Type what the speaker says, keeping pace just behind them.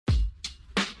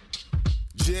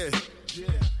Yeah.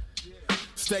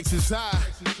 Stakes is high.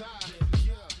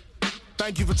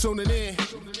 Thank you for tuning in.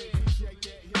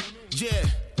 Yeah,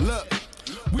 look.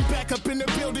 We back up in the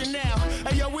building now.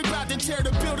 Hey yo, we about to tear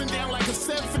the building down like a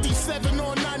 757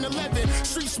 on 9/11.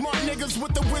 Street smart niggas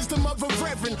with the wisdom of a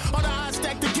reverend. All the odds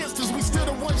stacked against us, we still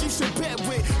the ones you should bet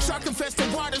with. Shark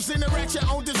infested waters, interact your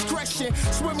own discretion.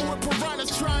 Swimming with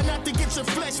piranhas, trying not to get your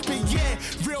flesh bit. Yeah,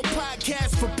 real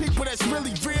podcast for people that's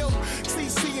really real.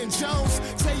 CC and Jones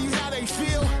tell you how they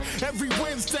feel. Every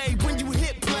Wednesday when you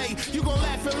hit play, you gon'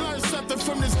 laugh and learn something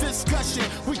from this discussion.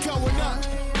 We going up.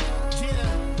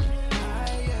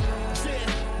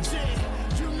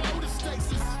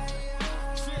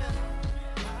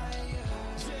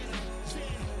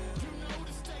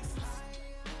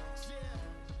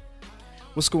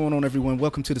 What's going on, everyone?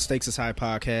 Welcome to the Stakes is High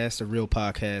podcast, a real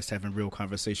podcast having real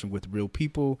conversation with real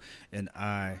people. And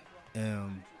I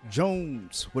am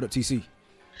Jones. What up, TC?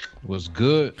 What's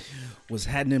good? What's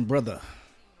happening, brother?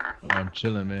 I'm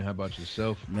chilling, man. How about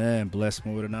yourself? Man, blessed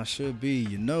more than I should be,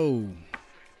 you know.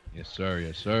 Yes, sir.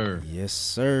 Yes, sir. Yes,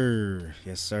 sir.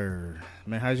 Yes, sir.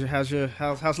 Man, how's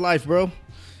life, bro?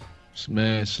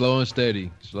 Man, slow and steady.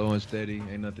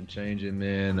 Ain't nothing changing,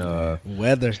 man.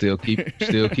 Weather. Still keeping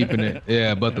it.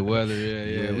 Yeah, but the weather.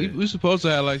 Yeah. We supposed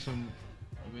to have like some.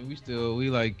 I mean, we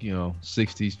like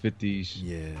 60s, 50s.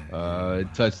 Yeah.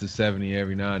 It touched the 70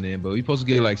 every now and then, but we supposed to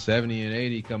get like 70 and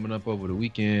 80 coming up over the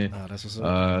weekend. Oh, that's what's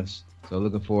up. So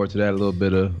looking forward to that, a little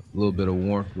bit of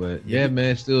warmth, but yeah,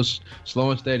 man, still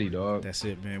slow and steady, dog. That's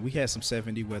it, man. We had some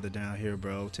 70 weather down here,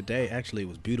 bro. Today, actually, it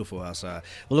was beautiful outside.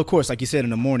 Well, of course, like you said,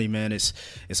 in the morning, man, it's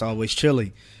always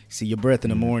chilly. See your breath in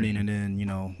the morning, and then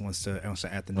once the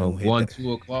afternoon hit, 1,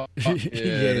 2 o'clock. Yeah,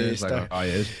 it's like, oh yeah,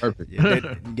 it's perfect.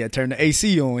 Yeah, you got to turn the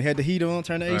AC on. You had the heat on,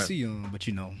 turn the AC on, but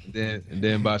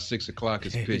Then by 6 o'clock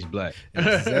it's pitch black.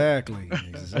 Exactly.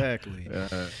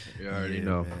 You already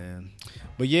know. Man.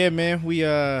 But yeah, man, we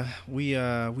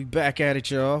back at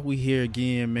it, y'all. We here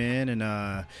again, man,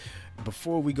 and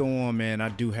before we go on, man, I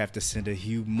do have to send a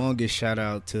humongous shout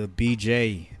out to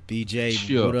BJ.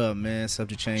 Sure. What up, man?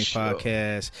 Subject Change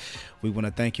Podcast. We want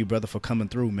to thank you, brother, for coming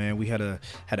through, man. We had an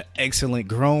excellent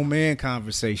grown man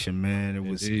conversation, man.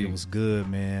 It was good,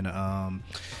 man. I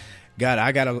got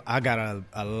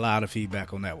a lot of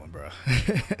feedback on that one, bro.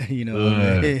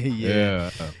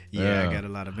 Yeah. I got a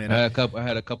lot of, man. I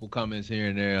had a couple comments here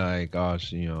and there, like,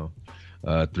 gosh,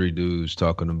 three dudes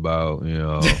talking about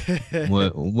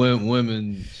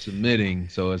women submitting,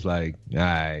 so it's like, all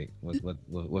right,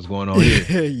 what's going on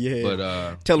here? Yeah, but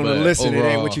tell them to listen. Overall, it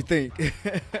ain't what you think.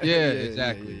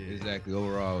 Exactly.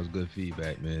 Overall, it was good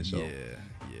feedback, man. So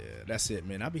that's it,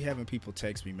 man. I be having people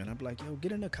text me, man. I be like, yo,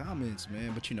 get in the comments,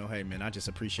 man. But hey, man, I just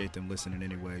appreciate them listening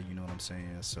anyway. You know what I'm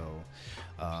saying? So,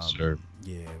 sure.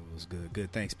 Yeah, it was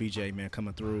good. Thanks, BJ, man,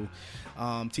 coming through.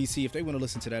 TC, if they want to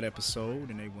listen to that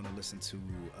episode and they want to listen to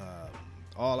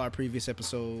all our previous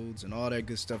episodes and all that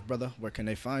good stuff, brother, where can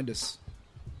they find us?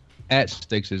 At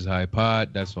Stakes is High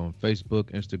Pod. That's on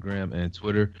Facebook, Instagram, and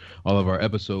Twitter. All of our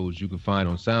episodes you can find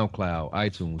on SoundCloud,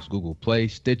 iTunes, Google Play,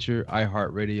 Stitcher,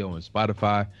 iHeartRadio, and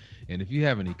Spotify. And if you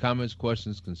have any comments,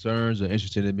 questions, concerns, or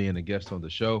interested in being a guest on the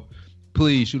show,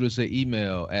 please shoot us an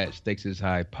email at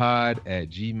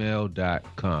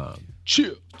stakesishighpod@gmail.com.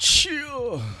 Chill.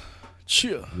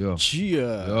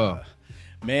 Yeah.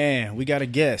 Man, we got a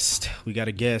guest. We got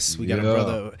a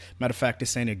brother. Matter of fact,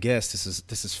 this ain't a guest.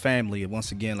 This is family. And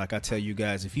once again, like I tell you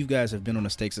guys, if you guys have been on the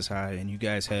Stakes is High and you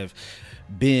guys have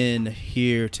been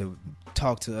here to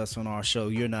talk to us on our show,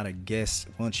 you're not a guest.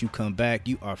 Once you come back,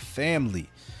 you are family.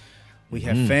 We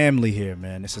have family here,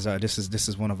 man. This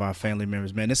is one of our family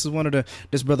members, man. This brother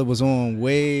was on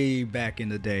way back in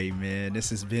the day, man. This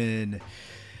has been,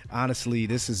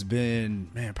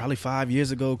 man, probably 5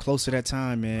 years ago, close to that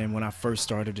time, man, when I first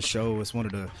started the show. It's one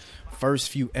of the first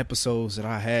few episodes that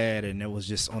I had, and it was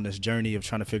just on this journey of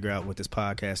trying to figure out what this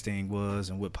podcasting was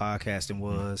and what podcasting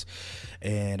was.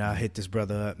 And I hit this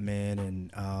brother up, man,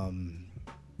 and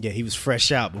yeah, he was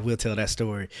fresh out, but we'll tell that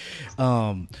story.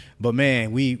 But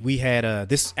man, we had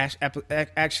this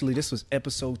actually this was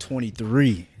episode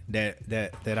 23 that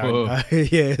I yeah,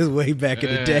 it's way back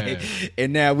in the day,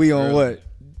 and now we on what?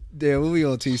 Yeah, what we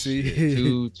on, TC?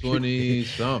 220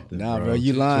 something. Nah, bro,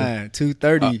 you lying.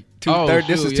 230.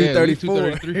 This is 234.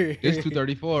 This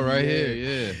 234 right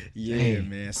here. Yeah,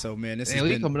 man. So man, this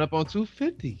is coming up on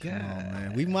 250. Come on,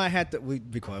 man. We might have to.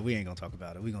 Because we ain't gonna talk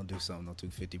about it. We gonna do something on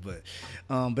 250.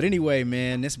 But anyway,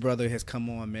 man, this brother has come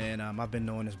on, man. I've been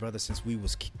knowing this brother since we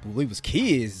was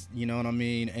kids. You know what I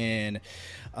mean? And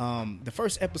the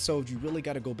first episode, you really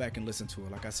got to go back and listen to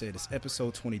it. Like I said, it's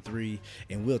episode 23,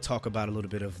 and we'll talk about a little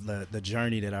bit of the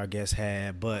journey that our guest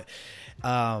had. But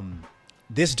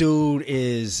this dude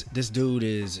is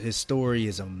his story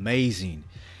is amazing.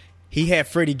 He had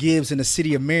Freddie Gibbs in the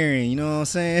city of Marion, you know what I'm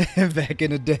saying? Back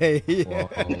in the day.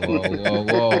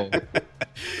 Whoa.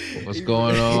 What's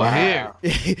going on here?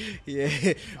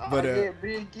 Yeah. But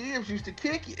Big Gibbs used to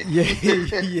kick it.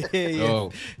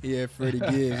 Yeah, Freddie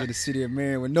Gibbs in the city of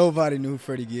Marion when nobody knew who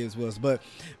Freddie Gibbs was. But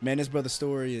man, this brother's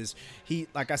story is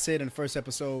like I said in the first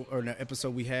episode, or in the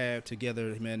episode we had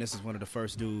together, man, this is one of the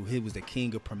first dudes. He was the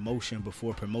king of promotion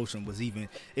before promotion was even.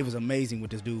 It was amazing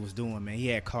what this dude was doing, man. He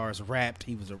had cars wrapped.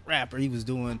 He was a rapper. He was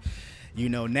doing,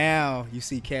 now you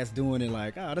see cats doing it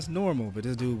like, that's normal. But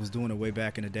this dude was doing it way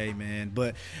back in the day, man.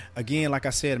 But again, like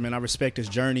I said, man, I respect his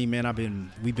journey,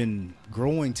 man. We've been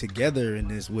growing together in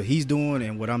this, what he's doing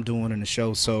and what I'm doing in the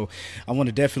show. So I want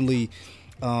to definitely,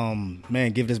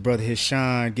 give this brother his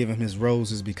shine, give him his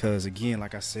roses, because again,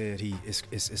 like I said,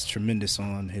 it's tremendous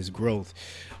on his growth.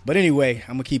 But anyway,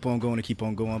 I'm gonna keep on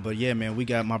going. But yeah, man, we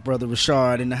got my brother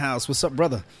Rashard in the house. What's up,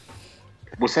 brother?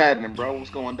 What's happening, bro? What's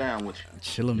going down with you?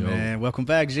 Chilling, man. Welcome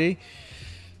back, G.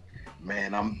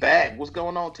 Man, I'm back. What's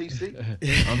going on, TC?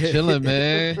 I'm chilling,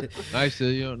 man. Nice to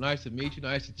meet you.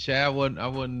 Nice to chat. I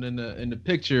wasn't in the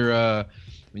picture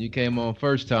when you came on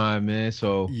first time, man.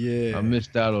 So yeah, I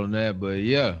missed out on that. But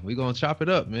yeah, we gonna chop it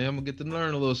up, man. I'm gonna get to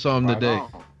learn a little something today.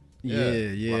 On.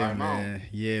 Yeah, man.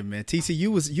 Yeah, man. TC, you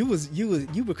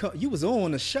was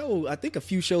on the show. I think a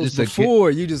few shows before.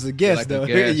 You just a guest, though.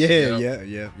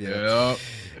 Yeah.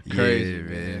 Crazy,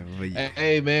 man.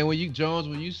 Hey, man, when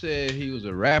you said he was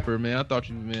a rapper, man, I thought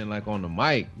you meant like on the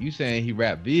mic. You saying he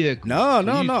rapped vehicles? No.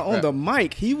 On the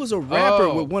mic, he was a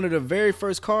rapper with one of the very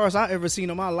first cars I ever seen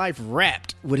in my life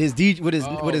rapped with his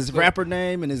rapper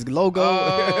name and his logo.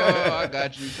 Oh, I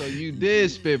got you. So you did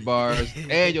spit bars,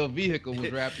 and your vehicle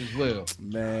was rapped as well.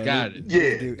 Man, got it.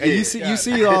 Yeah. And you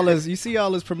see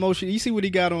all his promotion. You see what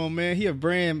he got on, man. He a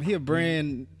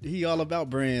brand. He all about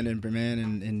brand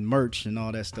and merch and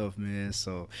all that stuff, man.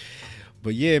 So,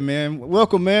 but yeah, man,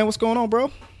 welcome, man. What's going on,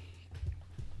 bro?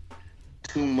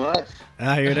 Too much.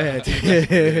 I hear that.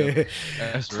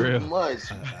 That's real. Too much.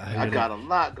 I got a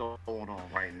lot going on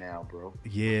right now, bro.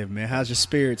 Yeah, man. How's your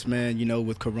spirits, man?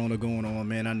 With Corona going on,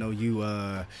 man. I know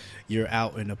you're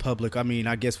out in the public. I mean,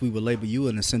 I guess we would label you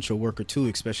an essential worker too,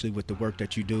 especially with the work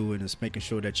that you do, and it's making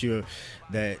sure that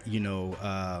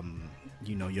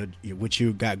what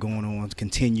you got going on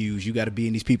continues. You got to be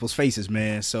in these people's faces,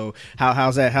 man. So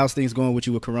how's that? How's things going with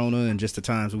you with Corona and just the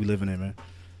times we living in, man?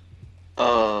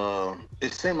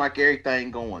 It seemed like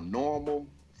everything going normal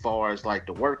as far as like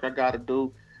the work I got to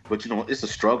do. But, it's a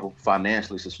struggle.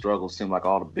 Financially, it's a struggle. It seems like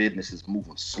all the business is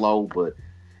moving slow, but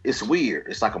it's weird.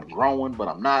 It's like I'm growing, but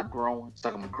I'm not growing. It's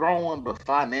like I'm growing, but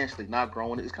financially not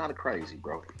growing. It's kind of crazy,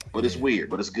 bro. But it's weird,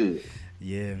 but it's good.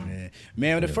 Yeah,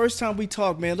 man. The first time we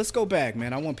talked, man, let's go back,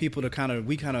 man. I want people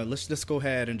to let's go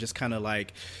ahead and just kind of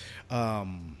like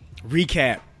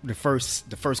recap the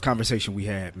first conversation we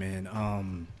had,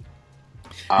 man.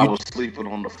 I was sleeping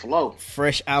on the floor.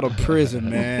 Fresh out of prison,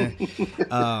 man.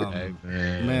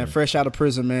 Man, fresh out of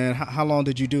prison, man. How long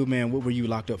did you do, man? What were you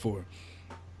locked up for?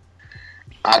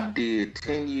 I did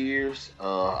 10 years.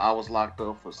 I was locked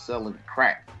up for selling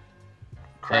crack.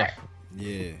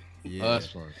 Yeah.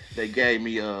 They gave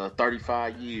me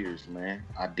 35 years, man.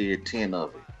 I did 10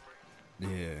 of it.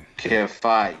 Yeah. Kept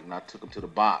fighting. I took them to the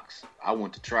box. I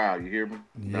went to trial. You hear me?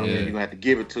 Yeah. Now, you're gonna have to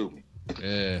give it to me.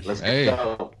 Yeah. Let's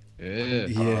go. Yeah.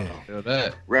 Feel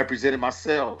that. Represented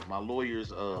myself. My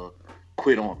lawyers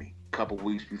quit on me a couple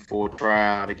weeks before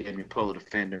trial. They gave me a public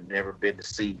defender. Never been to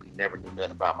see me. Never knew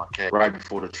nothing about my case. Right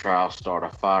before the trial started, I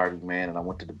fired him, man, and I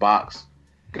went to the box.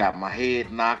 Got my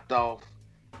head knocked off.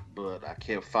 But I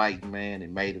kept fighting, man,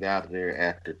 and made it out of there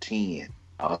after 10.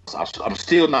 I'm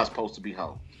still not supposed to be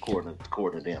home,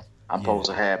 according to them. I'm supposed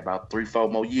to have about 3-4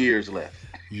 more years left.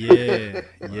 Yeah,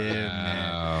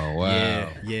 man. Wow.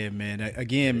 Yeah, man.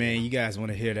 Again, man, you guys want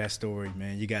to hear that story,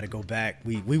 man. You got to go back.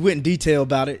 We went in detail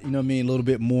about it, you know what I mean? A little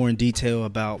bit more in detail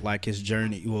about like his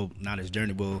journey. Well, not his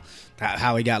journey, but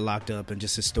how he got locked up and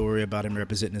just his story about him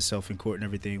representing himself in court and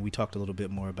everything. We talked a little bit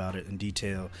more about it in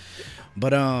detail.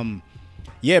 But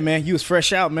Yeah, man, you was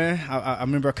fresh out, man. I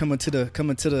remember coming to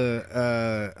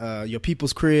the your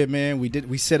people's crib, man.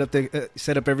 We set up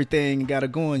everything and got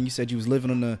it going. You said you was living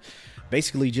on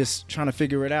basically just trying to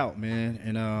figure it out, man.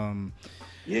 And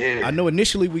yeah, I know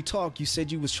initially we talked. You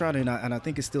said you was trying to, and I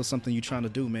think it's still something you're trying to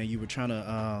do, man. You were trying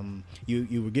to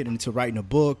you were getting into writing a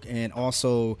book and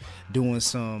also doing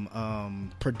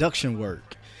some production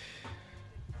work.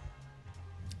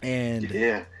 And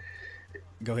yeah.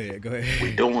 Go ahead.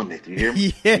 We doing it. You hear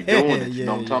me? Yeah, we doing it. You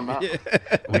know what I'm talking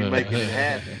about? We making it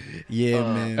happen.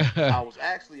 Yeah, man. I was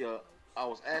actually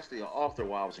an author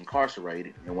while I was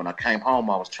incarcerated, and when I came home,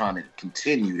 I was trying to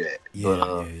continue that.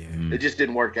 Yeah. It just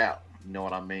didn't work out. You know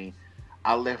what I mean?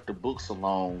 I left the books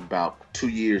alone about 2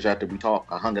 years after we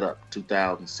talked. I hung it up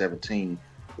 2017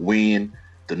 when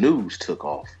the news took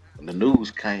off. And the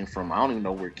news came from, I don't even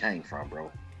know where it came from,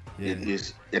 bro. Yeah. It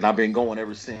is, and I've been going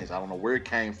ever since. I don't know where it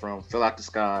came from. Fell out the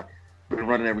sky. Been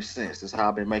running ever since. This is how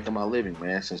I've been making my living,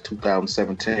 man, since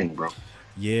 2017, bro.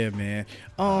 Yeah, man.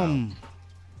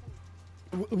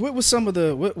 What was some of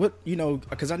the what you know?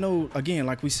 Because I know, again,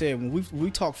 like we said when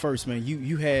we talked first, man.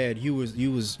 You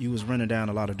was running down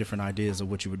a lot of different ideas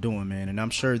of what you were doing, man. And I'm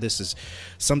sure this is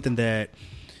something that,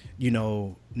 you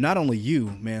know, not only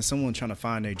you, man, someone trying to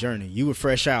find their journey. You were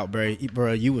fresh out, bro.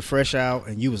 You were fresh out,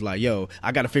 and you was like, yo,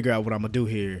 I got to figure out what I'm gonna do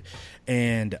here.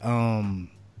 And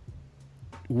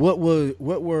what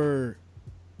were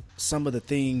some of the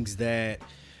things that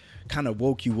kind of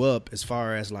woke you up as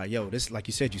far as like, yo, this, like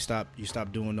you said, you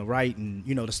stopped doing the writing,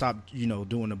 you know, to stop, you know,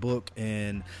 doing the book,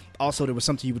 and also there was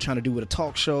something you were trying to do with a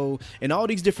talk show and all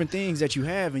these different things that you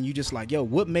have, and you just like, yo,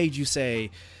 what made you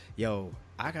say, yo,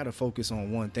 I gotta focus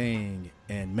on one thing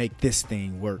and make this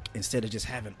thing work instead of just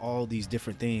having all these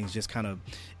different things just kind of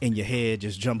in your head,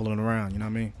 just jumbling around, you know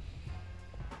what I mean?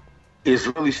 It's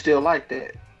really still like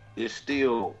that. It's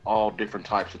still all different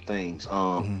types of things.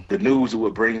 The news is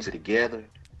what brings it together.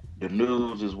 The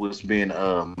news is what's been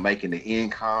making the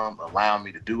income, allowing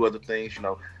me to do other things. You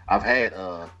know, I've had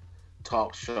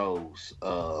talk shows.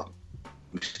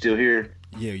 You still here?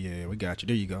 Yeah, we got you.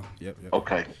 There you go. Yep.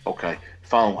 Okay.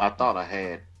 Phone. I thought I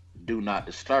had do not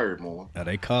disturb on. Now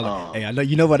they calling. Hey, I know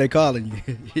you know why they calling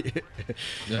you.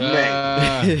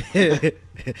 Man,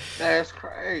 that's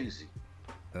crazy.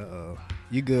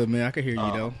 You good, man? I can hear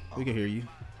you though. We can hear you.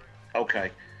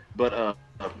 Okay, but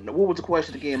what was the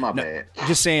question again? My bad.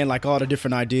 Just saying, like, all the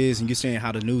different ideas, and you're saying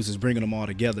how the news is bringing them all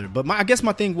together. But I guess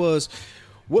my thing was,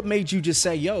 what made you just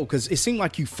say, yo, because it seemed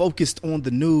like you focused on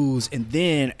the news, and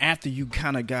then after you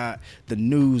kind of got the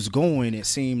news going, it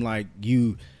seemed like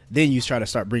you try to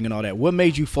start bringing all that. What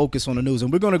made you focus on the news?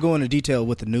 And we're going to go into detail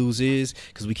what the news is,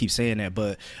 because we keep saying that,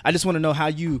 but I just want to know how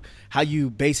you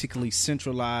basically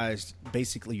centralized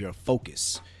basically your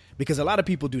focus, because a lot of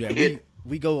people do that.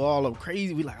 We go all up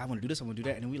crazy. We like, I want to do this, I want to do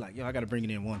that, and then we like, yo, I got to bring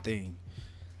it in one thing.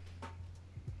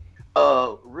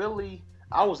 Really,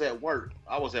 I was at work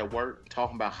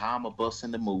talking about how I'm gonna bust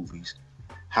in the movies,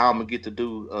 how I'm gonna get to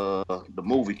do the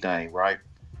movie thing, right?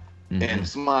 Mm-hmm. And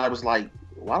somebody was like,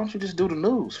 why don't you just do the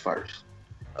news first?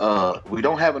 We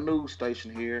don't have a news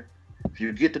station here. If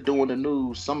you get to doing the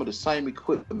news, some of the same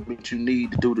equipment you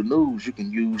need to do the news, you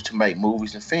can use to make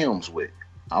movies and films with.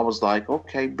 I was like,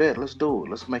 okay, bet, let's do it.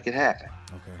 Let's make it happen.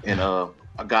 Okay. And I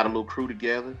got a little crew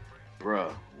together.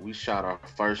 Bruh, we shot our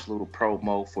first little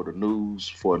promo for the news,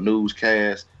 for a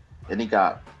newscast, and it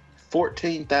got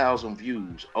 14,000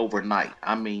 views overnight.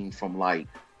 I mean, from like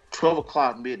 12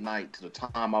 o'clock midnight to the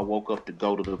time I woke up to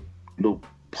go to the little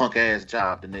punk-ass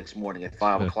job the next morning at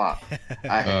 5 o'clock.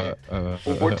 I had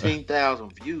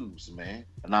 14,000 views, man.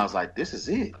 And I was like, this is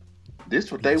it. This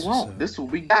is what they want. This is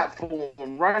what we got for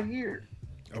them right here.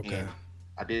 Okay. And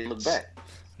I didn't look back.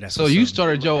 So you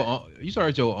started your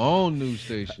own news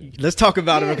station. Let's talk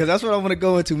about it, because that's what I want to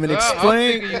go into, man.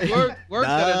 Explain. You worked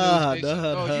at a news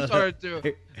station. You started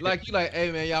to you like,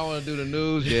 hey man, y'all want to do the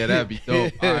news? Yeah, that'd be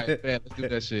dope. All right, man, let's do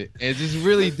that shit. And just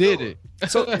really did it.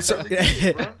 So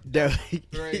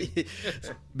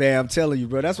man, I'm telling you,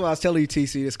 bro. That's why I was telling you,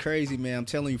 TC. It's crazy, man. I'm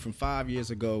telling you, from 5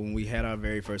 years ago when we had our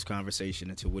very first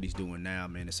conversation into what he's doing now,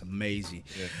 man, it's amazing.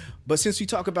 Yeah. But since we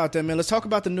talk about that, man, let's talk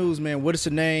about the news, man. What is the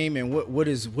name, and what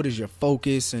is your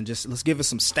focus, and just let's give us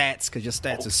some stats, because your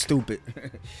stats are stupid.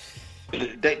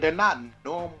 They're not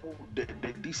normal.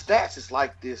 These stats is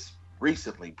like this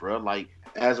recently, bro. Like,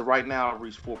 as of right now, I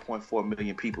reached 4.4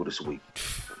 million people this week.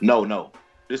 No,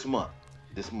 this month.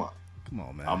 Come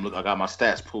on, man. I got my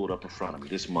stats pulled up in front of me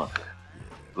this month.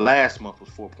 Last month was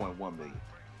 4.1 million.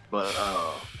 But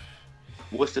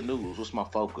what's the news? What's my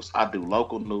focus? I do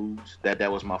local news.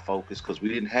 That was my focus, because we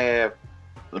didn't have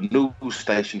a news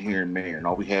station here in Marion.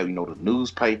 All we have, the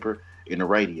newspaper and the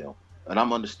radio. And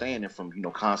I'm understanding from,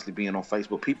 constantly being on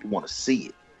Facebook, people want to see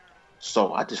it.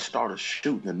 So I just started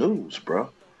shooting the news, bro.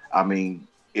 I mean,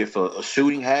 if a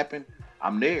shooting happened,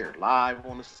 I'm there, live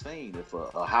on the scene. If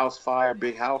a house fire,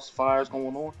 big house fire is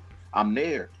going on, I'm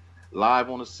there, live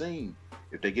on the scene.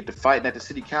 If they get to fighting at the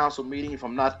city council meeting, if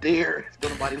I'm not there, if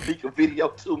nobody leak a video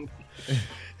to me,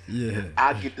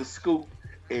 I get the scoop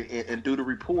and do the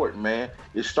report, man.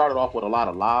 It started off with a lot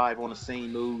of live on the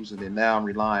scene news, and then now I'm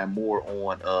relying more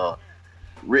on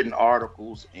written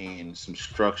articles and some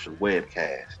structured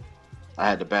webcasts. I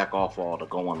had to back off all the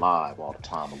going live all the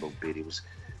time a little bit. It was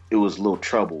a little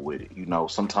trouble with it.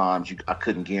 Sometimes I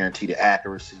couldn't guarantee the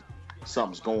accuracy.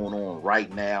 Something's going on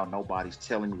right now. Nobody's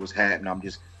telling me what's happening. I'm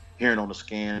just hearing on the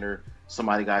scanner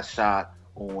somebody got shot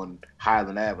on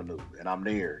Highland Avenue, and I'm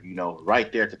there.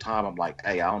 Right there at the time, I'm like,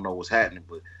 hey, I don't know what's happening,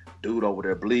 but dude over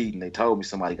there bleeding. They told me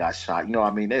somebody got shot. They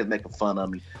was making fun of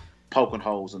me, poking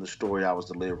holes in the story I was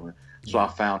delivering. So I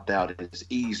found out it's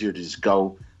easier to just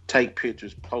go, take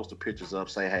pictures, post the pictures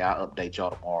up, say, hey, I'll update y'all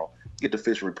tomorrow. Get the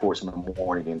official reports in the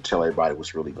morning and tell everybody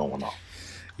what's really going on.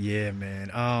 Yeah,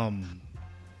 man.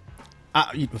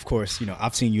 Of course,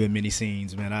 I've seen you in many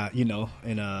scenes, man.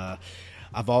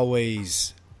 I've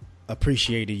always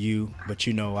appreciated you, but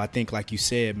I think, like you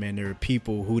said, man, there are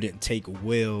people who didn't take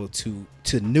well to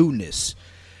newness.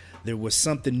 There was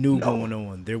something new going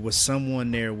on. There was someone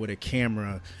there with a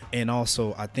camera. And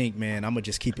also, I think, man, I'm going to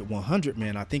just keep it 100,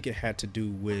 man. I think it had to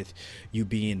do with you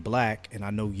being black. And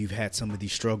I know you've had some of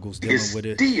these struggles dealing with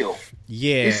it.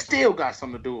 It still got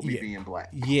something to do with me being black.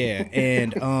 Yeah.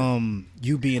 And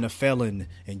you being a felon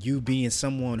and you being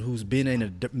someone who's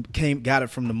been got it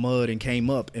from the mud and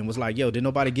came up and was like, yo, did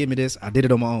nobody give me this? I did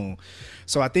it on my own.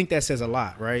 So I think that says a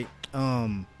lot, right?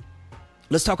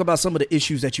 Let's talk about some of the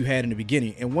issues that you had in the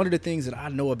beginning. And one of the things that I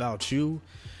know about you,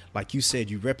 like you said,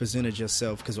 you represented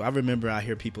yourself. Because I remember I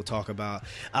hear people talk about,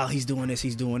 oh, he's doing this,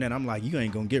 he's doing that. I'm like, you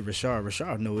ain't going to get Rashard.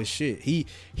 Rashard know his shit. He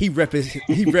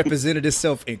represented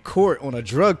himself in court on a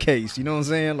drug case. You know what I'm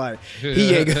saying? Like,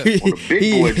 he ain't going to.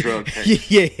 Big boy drug case.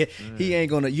 Yeah, he ain't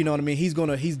going to, you know what I mean? He's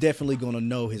definitely going to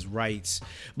know his rights.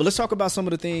 But let's talk about some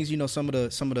of the things, some of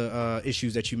the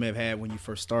issues that you may have had when you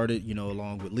first started,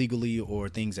 along with legally or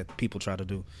things that people try to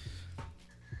do.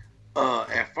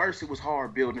 At first, it was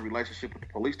hard building a relationship with the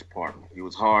police department. It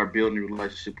was hard building a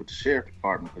relationship with the sheriff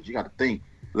department because you got to think.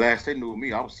 Last they knew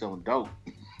me, I was selling dope.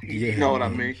 You know what I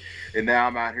mean? And now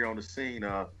I'm out here on the scene.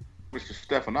 Mr.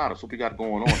 Stefanatos, what we got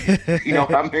going on here? You know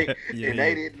what I mean? And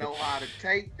they didn't know how to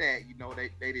take that.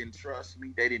 They didn't trust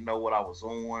me. They didn't know what I was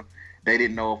on. They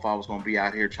didn't know if I was going to be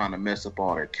out here trying to mess up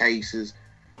all their cases.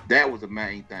 That was the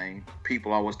main thing.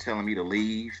 People always telling me to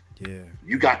leave. Yeah.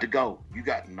 You got to go. You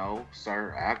got to know,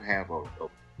 sir, I have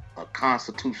a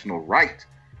constitutional right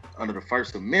under the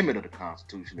First Amendment of the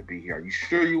Constitution to be here. Are you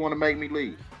sure you want to make me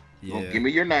leave? Yeah. Give me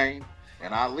your name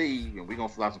and I'll leave, and we're going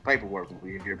to fill out some paperwork, and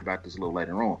we'll hear about this a little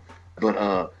later on.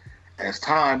 But as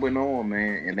time went on,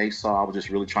 man, and they saw I was just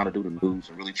really trying to do the news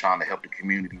and really trying to help the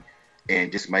community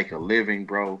and just make a living,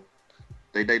 bro,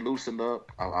 they loosened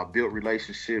up. I built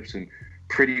relationships, and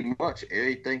pretty much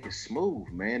everything is smooth,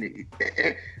 man.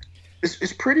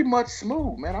 It's pretty much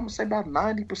smooth, man. I'm gonna say about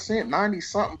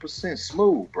 90-something%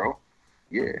 smooth, bro.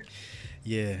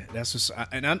 Yeah, that's what's,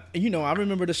 and I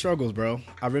remember the struggles, bro.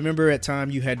 I remember at time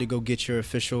you had to go get your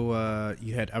official. I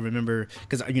remember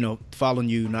because following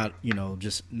you, not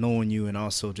just knowing you, and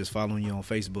also just following you on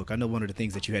Facebook. I know one of the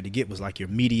things that you had to get was like your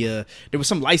media. There was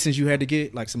some license you had to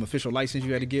get, like some official license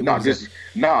you had to get. I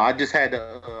just had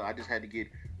to get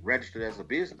registered as a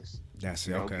business. That's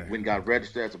it. Okay. Went and got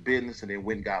registered as a business, and then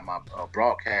went and got my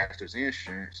broadcaster's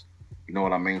insurance. You know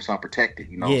what I mean? So I'm protected,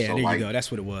 Yeah, so there you go.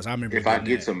 That's what it was. I remember. If I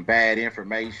get some bad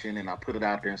information and I put it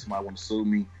out there and somebody want to sue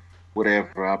me,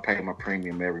 whatever, I'll pay my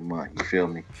premium every month. You feel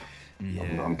me?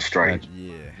 Yeah. I'm straight.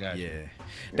 Yeah.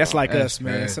 That's like us,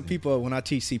 man. Some people, when I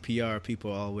teach CPR,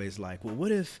 people are always like, well,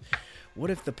 what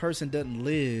if the person doesn't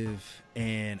live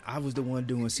and I was the one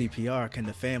doing CPR? Can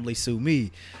the family sue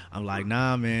me? I'm like,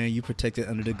 nah, man, you protected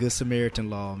under the Good Samaritan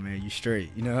law, man. You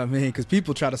straight. You know what I mean? Because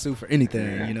people try to sue for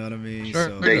anything. Yeah. You know what I mean? Sure.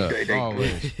 So, they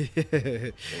always.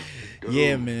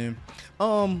 Yeah, man.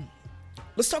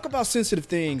 Let's talk about sensitive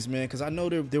things, man, because I know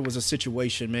there was a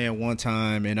situation, man, one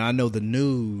time, and I know the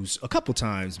news a couple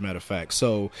times, matter of fact.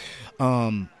 So,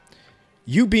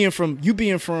 you being from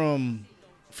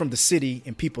the city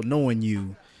and people knowing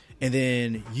you, and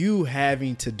then you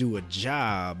having to do a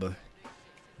job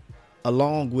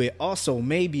along with also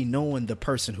maybe knowing the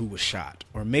person who was shot,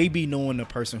 or maybe knowing the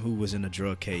person who was in a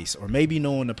drug case, or maybe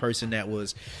knowing the person that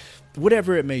was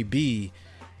whatever it may be.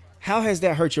 How has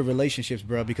that hurt your relationships,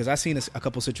 bro? Because I seen a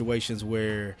couple situations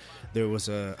where there was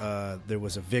a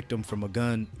victim from a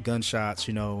gunshots,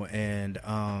 you know, and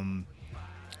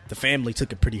the family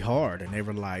took it pretty hard, and they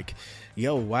were like,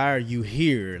 "Yo, why are you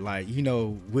here?" Like, you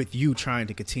know, with you trying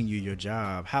to continue your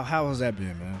job. How has that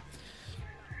been, man?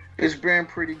 It's been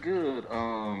pretty good.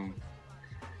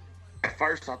 At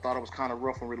first, I thought it was kind of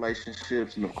rough in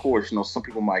relationships, and of course, you know, some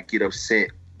people might get upset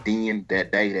then,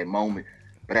 that day, that moment.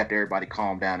 But after everybody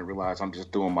calmed down and realized I'm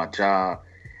just doing my job,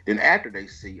 then after they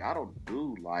see I don't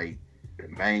do like the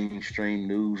mainstream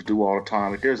news do all the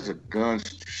time. If there's a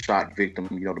gunshot victim,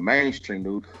 you know, the mainstream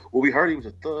news, well, we heard he was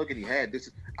a thug and he had this.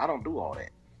 I don't do all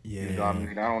that. Yeah. You know what I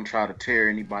mean? I don't try to tear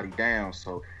anybody down.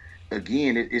 So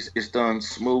again, it's done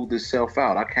smooth itself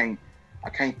out. I can't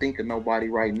think of nobody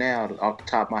right now off the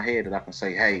top of my head that I can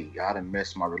say, hey, I done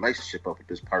messed my relationship up with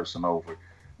this person over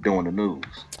doing the news.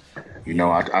 You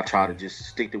know, I try to just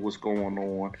stick to what's going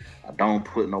on. I don't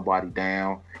put nobody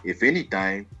down. If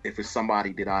anything, if it's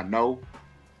somebody that I know,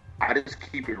 I just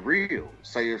keep it real.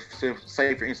 Say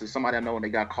for instance, somebody I know and they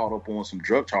got caught up on some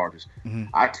drug charges,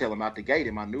 I tell them out the gate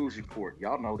in my news report,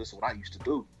 y'all know this is what I used to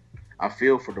do. I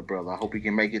feel for the brother. I hope he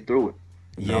can make it through it.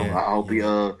 You know, I hope he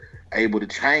able to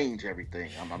change everything.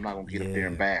 I'm not gonna get up there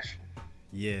and bash him.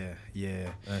 Yeah.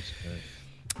 That's good.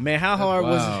 Man, how hard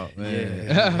was it?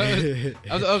 Man.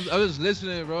 Yeah. I was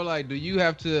listening, bro. Like, do you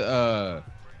have to?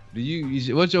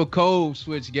 What's your code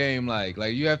switch game like?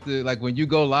 Like, you have to, like, when you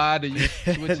go live, do you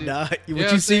switch it? Nah, You know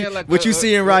what what you I'm see, saying? Like, what you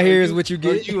seeing right here is what you Are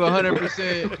get. you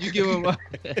 100%? You give him.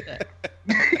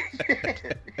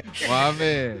 My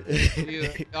man.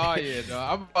 Oh yeah, no.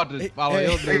 I'm about to follow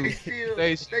your news.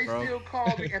 They still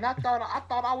call me, and I thought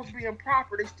I was being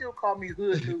proper. They still call me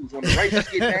Hood News when the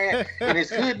racists get mad, and it's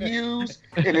Hood News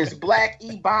and it's Black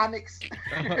Ebonics.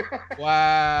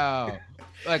 Wow.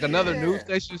 Like another news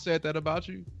station said that about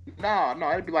you? No,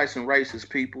 it'd be like some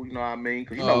racist people, you know what I mean?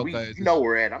 Because you know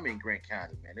where we're at. I'm in Grant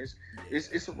County, man.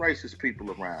 It's some racist people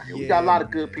around here. We got a lot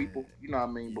of good people, you know what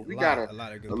I mean? But we got a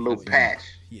little patch,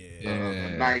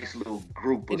 a nice little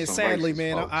group. And it's sadly,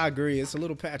 man, folks. I agree. It's a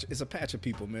little patch. It's a patch of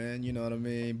people, man. You know what I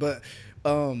mean? But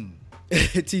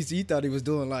TC thought he was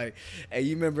doing like, hey,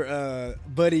 you remember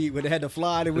Buddy when they had the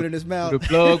fly that went in his mouth? The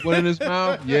plug went in his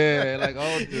mouth? Yeah, like,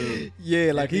 oh, dude.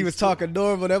 Yeah, like he was talking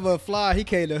normal. Whenever a fly,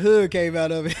 the hood came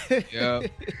out of it. Yeah.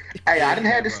 Hey, I done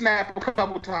had to snap a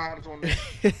couple times on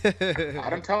that. I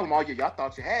done told him, oh, y'all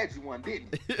thought you had you one,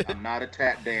 didn't you? I'm not a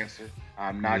tap dancer.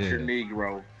 I'm not your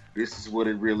Negro. This is what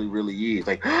it really, really is.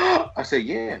 Like, I said,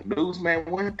 yeah, newsman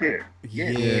went there.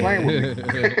 Yeah. Playing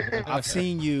with me. I've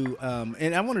seen you,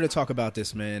 and I wanted to talk about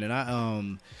this, man.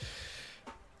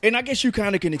 And I guess you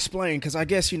kind of can explain, because I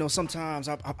guess, you know, sometimes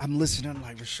I'm listening, I'm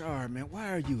like, Rashard, man,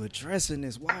 why are you addressing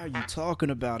this? Why are you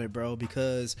talking about it, bro?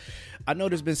 Because I know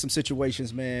there's been some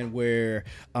situations, man, where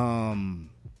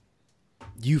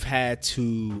you've had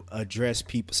to address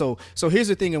people. So here's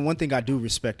the thing, and one thing I do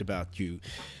respect about you,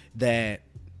 that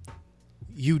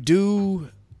you do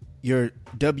your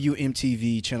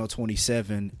WMTV Channel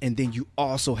 27, and then you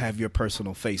also have your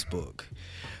personal Facebook.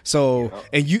 So,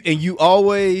 and you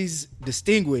always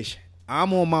distinguish,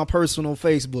 I'm on my personal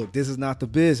Facebook. This is not the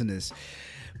business.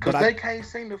 Because they can't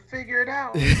seem to figure it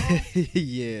out.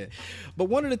 Yeah. But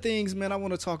one of the things, man, I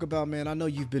want to talk about, man, I know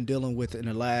you've been dealing with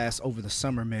over the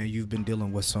summer, man, you've been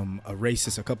dealing with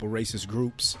a couple racist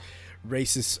groups,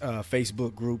 racist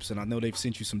Facebook groups, and I know they've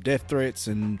sent you some death threats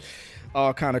and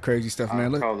all kind of crazy stuff,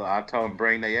 man. I told them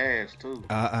bring their ass, too.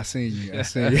 I seen you.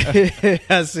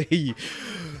 I see you.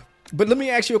 But let me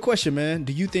ask you a question, man.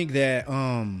 Do you think that,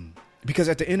 because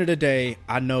at the end of the day,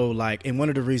 I know, like, and one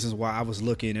of the reasons why I was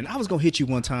looking, and I was going to hit you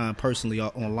one time personally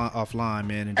offline,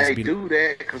 man. And just do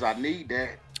that, because I need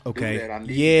that. Okay. Do that, I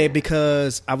need that.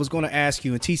 Because I was going to ask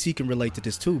you, and TC can relate to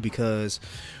this too, because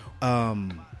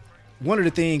one of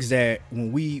the things that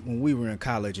when we were in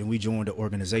college and we joined the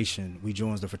organization, we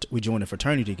joined the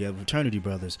fraternity together, fraternity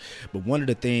brothers. But one of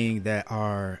the things that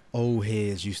our old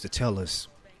heads used to tell us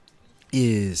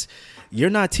is, you're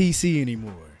not TC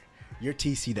anymore. You're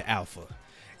TC the Alpha.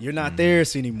 You're not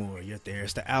Theris anymore. You're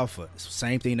Theris the Alpha.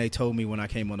 Same thing they told me when I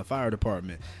came on the fire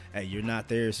department. Hey, you're not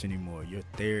Theris anymore. You're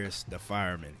Theris the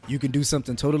fireman. You can do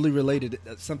something totally related,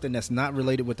 something that's not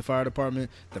related with the fire department.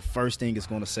 The first thing it's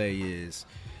going to say is,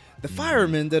 the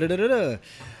fireman, da-da-da-da-da.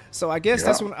 So I guess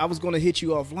that's when I was going to hit you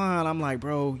offline. I'm like,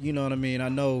 bro, you know what I mean? I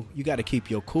know you got to keep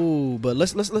your cool, but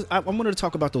let's I wanted to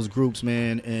talk about those groups,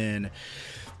 man, and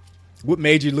what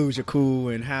made you lose your cool,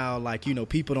 and how, like, you know,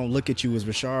 people don't look at you as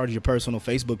Rashard, your personal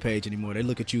Facebook page anymore. They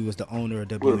look at you as the owner of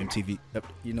WMTV,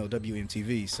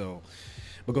 WMTV. So,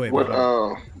 but go ahead.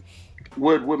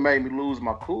 what made me lose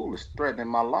my cool is threatening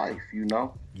my life, you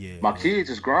know. Yeah. My kids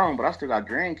is grown, but I still got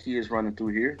grandkids running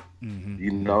through here, Mm-hmm.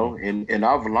 you know. And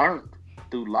I've learned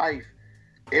through life,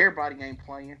 everybody ain't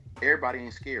playing, everybody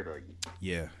ain't scared of you.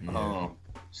 Yeah.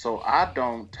 So I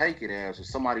don't take it as if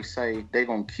somebody say they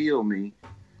gonna kill me.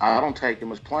 I don't take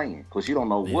them as playing because you don't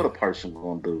know what a person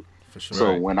gonna do. For sure.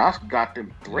 So when I got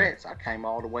them threats, I came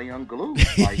all the way unglued.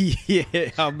 Like, yeah,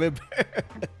 I remember.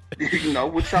 you know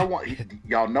what y'all want?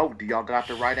 Y'all know? Do y'all got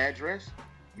the right address?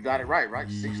 You got it right?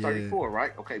 634,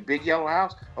 right? Okay, big yellow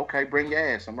house. Okay, bring your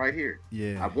ass. I'm right here.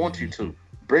 Yeah. I want you to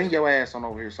bring your ass on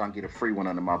over here so I can get a free one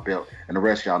under my belt, and the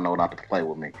rest of y'all know not to play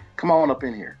with me. Come on up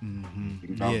in here. Mm-hmm.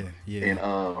 You know? Yeah. And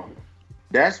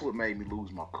that's what made me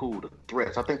lose my cool. The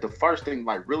threats. I think the first thing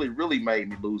like really made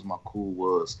me lose my cool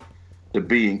was the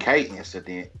B&K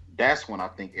incident. That's when I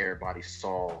think everybody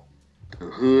saw the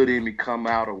hood in me come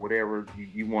out, or whatever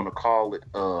you want to call it.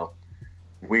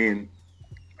 When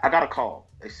I got a call,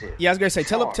 they said, Yeah, I was gonna say,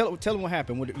 tell them what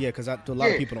happened. Because a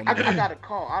lot of people don't know. I got a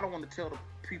call. I don't want to tell the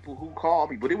people who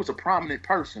called me, but it was a prominent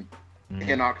person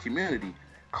in our community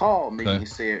called me and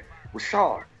said,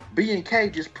 Rashard,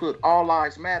 B&K just put All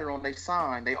Lives Matter on their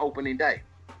sign, they opening day.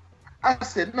 I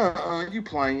said, no, you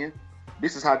playing.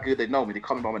 This is how good they know me. They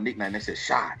call me by my nickname. They said,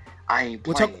 Shy, I ain't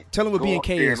playing. Well, tell them what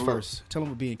B&K is look. first. Tell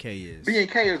them what B&K is.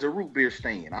 B&K is a root beer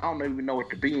stand. I don't even know what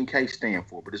the B&K stand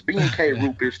for, but it's B&K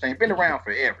root beer stand. Been around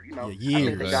forever, you know. Yeah, I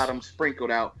think they got them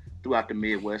sprinkled out throughout the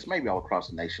Midwest, maybe all across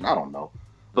the nation. I don't know.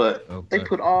 But they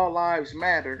put All Lives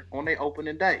Matter on their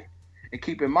opening day. And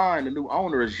keep in mind, the new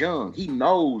owner is young. He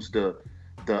knows the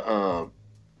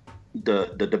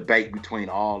debate between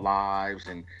all lives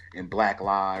and black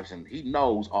lives, and he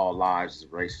knows all lives is a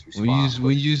racist response.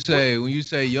 When you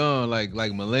say young, like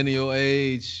millennial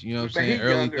age, you know what I'm saying,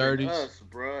 early 30s. Us,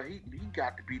 bro. He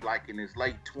got to be like in his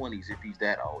late 20s if he's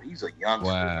that old. He's a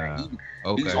youngster. Wow.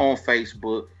 Man. He's on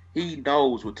Facebook. He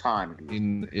knows what time it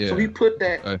is. Yeah. So he put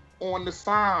that on the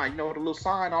sign. You know, the little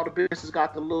sign. All the businesses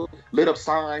got the little lit up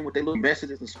sign with their little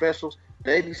messages and specials.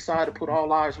 They decided to put All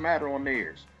Lives Matter on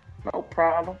theirs. No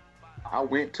problem. I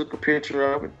went, took a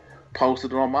picture of it,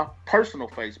 posted it on my personal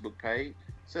Facebook page.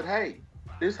 Said, hey,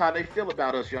 this is how they feel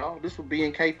about us, y'all. This is what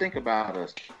B&K think about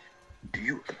us.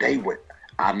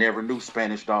 I never knew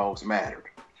Spanish dogs mattered.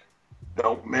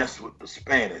 Don't mess with the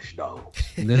Spanish dogs.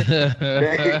 They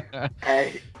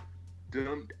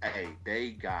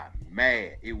got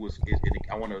mad.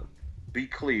 I want to be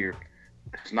clear.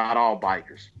 It's not all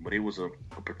bikers, but it was a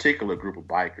particular group of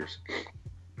bikers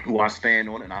who I stand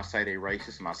on it, and I say they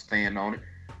racist, and I stand on it,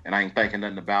 and I ain't thinking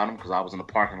nothing about them because I was in the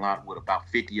parking lot with about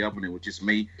 50 of them, and it was just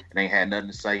me, and they ain't had nothing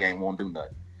to say, ain't want to do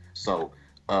nothing. So,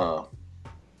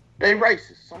 they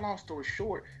racist. So long story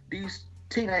short, these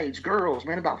teenage girls,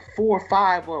 man, about 4 or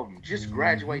 5 of them just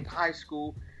graduated high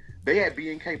school. They had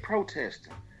B&K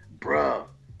protesting. Bruh,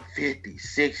 50,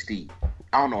 60,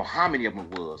 I don't know how many of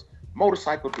them it was.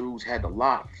 Motorcycle dudes had the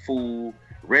lot full,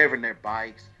 revving their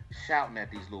bikes, shouting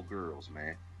at these little girls,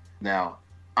 man. Now,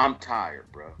 I'm tired,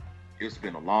 bro. It's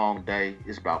been a long day.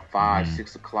 It's about 5,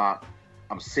 6 o'clock.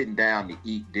 I'm sitting down to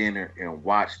eat dinner and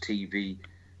watch TV.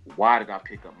 Why did I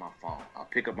pick up my phone? I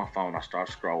pick up my phone. I start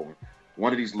scrolling.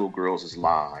 One of these little girls is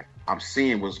live. I'm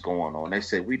seeing what's going on. They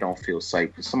said, we don't feel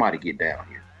safe. Can somebody get down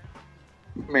here?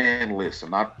 Man,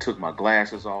 listen. I took my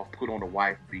glasses off, put on the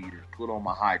white beater, put on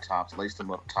my high tops, laced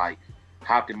them up tight,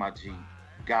 hopped in my Jeep,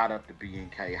 got up to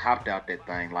B&K, hopped out that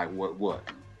thing like, what?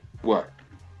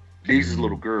 These is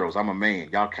little girls. I'm a man.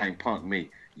 Y'all can't punk me.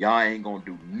 Y'all ain't gonna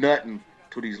do nothing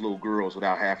to these little girls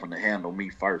without having to handle me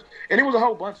first. And it was a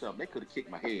whole bunch of them. They could have kicked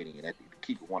my head in. To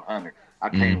keep it 100. I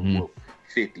came with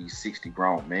 50, 60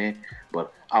 grown, man.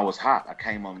 But I was hot. I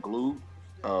came unglued.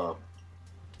 I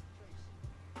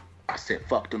said,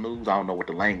 fuck the news. I don't know what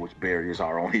the language barriers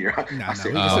are on here. I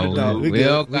said, we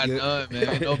all got none,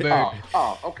 man. No barrier.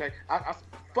 Okay. I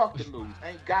fuck the news.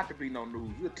 Ain't got to be no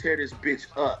news. You'll tear this bitch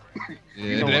up. Yeah,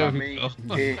 you know what I mean?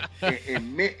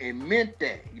 and meant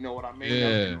that. You know what I mean?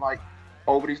 Yeah. Like,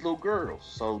 over these little girls.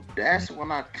 So that's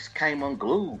when I came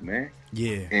unglued, man.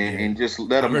 Yeah. And just had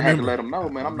to let them know,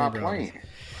 man, I'm not playing.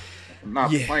 I'm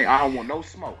not playing. I don't want no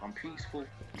smoke. I'm peaceful.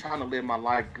 I'm trying to live my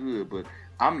life good, but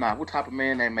I'm not. What type of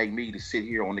man that make me to sit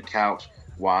here on the couch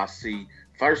while I see,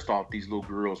 first off, these little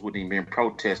girls wouldn't even been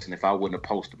protesting if I wouldn't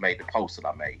have made the post that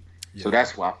I made. Yeah. So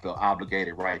that's why I felt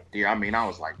obligated right there. I mean, I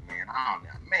was like,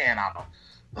 I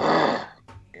don't.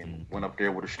 And went up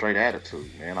there with a straight attitude,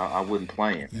 man. I wasn't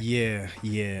playing. Yeah.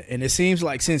 And it seems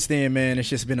like since then, man, it's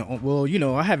just been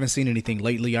I haven't seen anything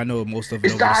lately. I know most of it.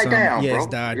 It's died down, bro. It's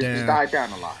died down. It's died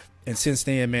down a lot. And since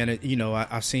then, man,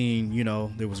 I've seen,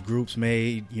 there was groups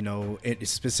made,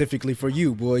 specifically for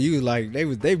you, boy. You like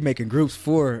they making groups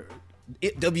for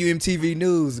WMTV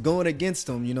News going against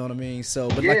them. You know what I mean? So,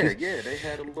 but they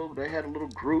had a little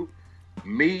group.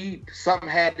 Something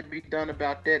had to be done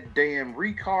about that damn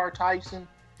Ricard Tyson.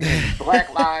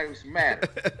 Black Lives Matter.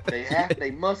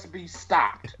 They must be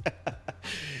stopped.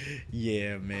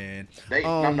 Yeah, man. They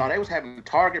was having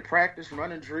target practice,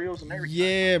 running drills and everything.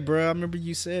 Yeah, bro. I remember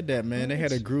you said that, man. They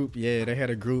had a group. Yeah, they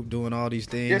had a group doing all these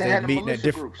things. Yeah, they had meeting at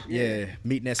different groups. Yeah,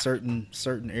 meeting at certain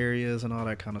areas and all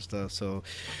that kind of stuff. So,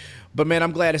 but man,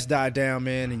 I'm glad it's died down,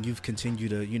 man, and you've continued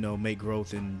to, make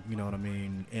growth, and you know what I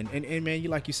mean. And man,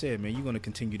 like you said, man, you're gonna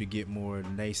continue to get more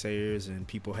naysayers and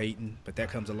people hating, but that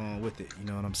comes along with it. You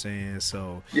know what I'm saying?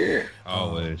 So yeah,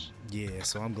 always. Yeah,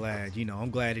 so I'm glad.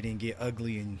 I'm glad it didn't get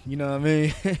ugly, and you know what I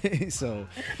mean. So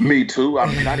me too.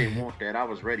 I mean, I didn't want that. I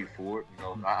was ready for it.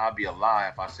 I'd be a lie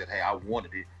if I said, "Hey, I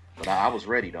wanted it." But I was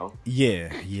ready though. Yeah,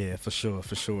 for sure.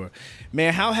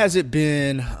 Man, how has it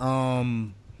been? How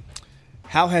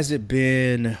has it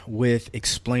been with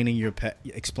explaining your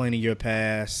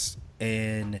past,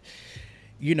 and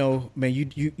man,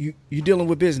 you dealing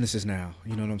with businesses now.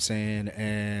 You know what I'm saying?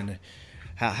 And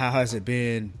how has it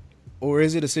been? Or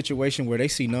is it a situation where they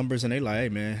see numbers and they like, hey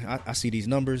man, I see these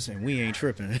numbers and we ain't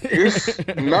tripping? It's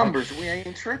numbers, we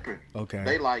ain't tripping. Okay.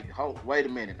 They like, wait a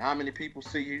minute, how many people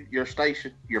see your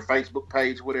station, your Facebook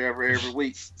page, whatever, every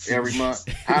week, every month?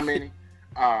 How many?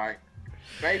 All right,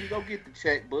 baby, go get the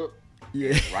checkbook.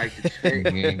 Yeah. Write the check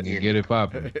and get it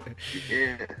popping.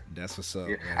 Yeah. That's what's up.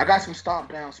 Yeah. I got some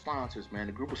stomp down sponsors, man.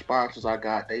 The group of sponsors I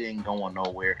got, they ain't going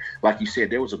nowhere. Like you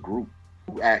said, there was a group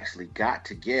who actually got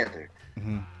together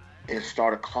and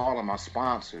started calling my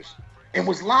sponsors and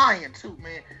was lying too,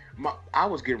 man. I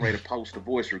was getting ready to post a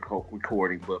voice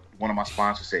recording, but one of my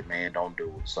sponsors said, man, don't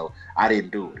do it. So I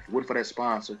didn't do it. If it wasn't for that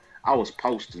sponsor, I was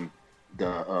posting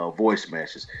the voice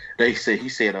messages. He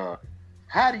said,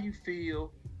 how do you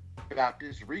feel about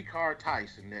this Ricard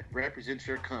Tyson that represents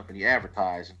your company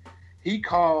advertising? He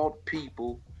called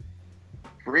people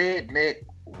redneck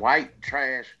white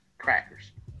trash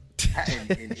crackers.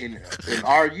 And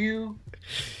are you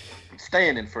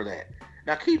standing for that?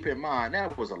 Now keep in mind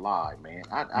that was a lie, man.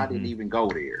 I didn't even go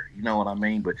there. You know what I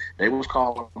mean? But they was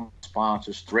calling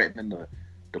sponsors, threatening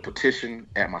the petition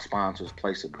at my sponsors'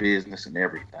 place of business and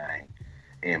everything.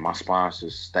 And my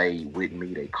sponsors stayed with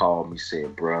me. They called me,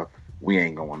 said, bruh, we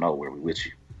ain't going nowhere. We with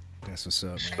you. That's what's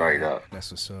up. Straight up. That's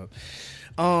what's up.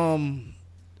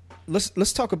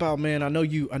 Let's talk about, man. I know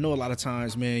a lot of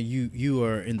times, man, you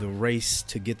are in the race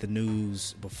to get the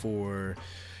news before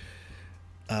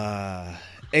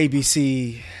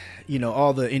ABC,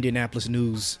 all the Indianapolis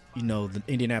news, I know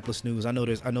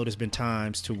there's been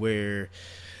times to where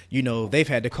they've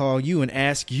had to call you and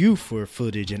ask you for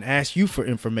footage and ask you for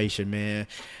information, man.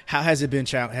 How has it been?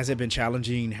 Has it been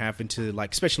challenging having to,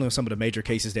 like, especially on some of the major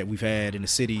cases that we've had in the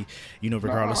city,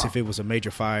 regardless if it was a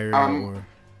major fire or?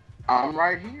 I'm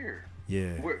right here.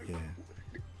 Yeah.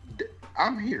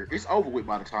 I'm here. It's over with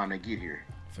by the time they get here.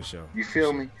 For sure. You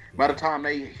feel me? By the time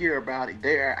they hear about it,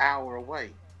 they're an hour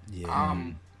away. Yeah.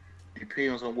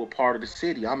 Depends on what part of the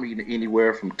city. I'm either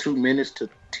anywhere from 2 minutes to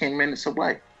 10 minutes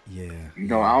away. Yeah.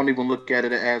 I don't even look at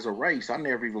it as a race. I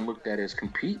never even looked at it as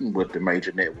competing with the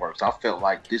major networks. I felt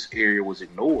like this area was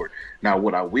ignored. Now,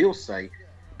 what I will say,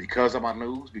 because of my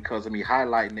news, because of me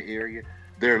highlighting the area,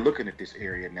 they're looking at this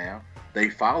area now. They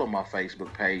follow my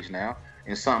Facebook page now,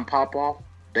 and something pop off,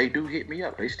 they do hit me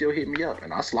up. They still hit me up,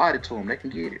 and I slide it to them. They can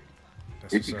get it.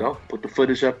 There you go. Put the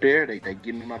footage up there. They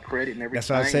give me my credit and everything. That's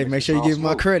why I say make sure you give me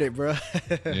my credit, bro.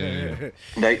 Yeah.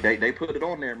 They put it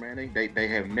on there, man. They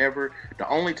have never. The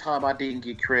only time I didn't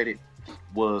get credit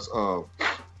was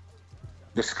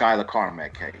the Skylar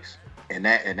Carmack case. And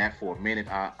that for a minute,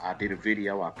 I did a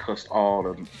video. I cussed all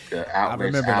the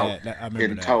outlets out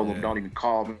and told them, don't even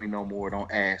call me no more.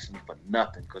 Don't ask me for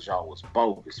nothing because y'all was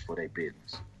bogus for their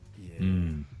business.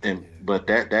 Yeah. But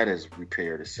that has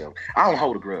repaired itself. I don't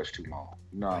hold a grudge too long.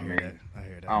 You know what I mean? I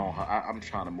hear that. I'm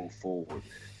trying to move forward.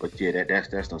 But yeah,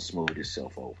 that's done smoothed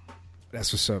itself over.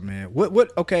 That's what's up, man.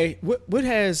 What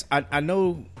has I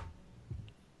know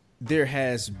there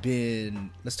has been.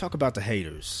 Let's talk about the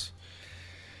haters.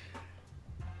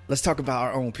 Let's talk about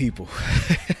our own people.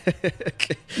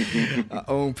 Our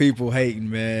own people hating,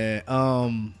 man.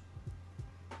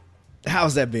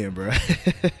 How's that been, bro?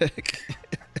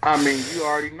 I mean, you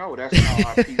already know that's how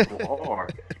our people are.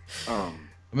 I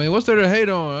mean, what's there to hate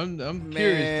on? I'm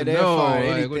curious to know. Like,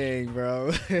 anything,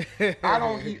 bro. I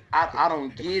don't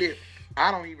get it.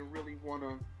 I don't even really want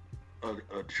to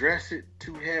address it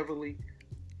too heavily.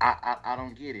 I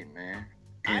don't get it, man.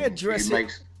 I address it.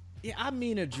 Makes, yeah, I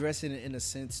mean addressing it in a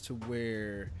sense to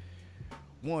where,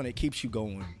 one, it keeps you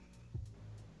going.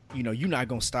 You know, you're not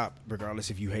gonna stop regardless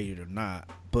if you hate it or not.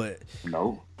 But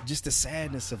no, just the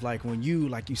sadness of like when you,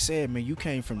 like you said, man, you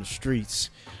came from the streets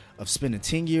of spending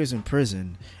 10 years in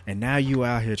prison, and now you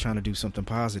out here trying to do something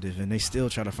positive, and they still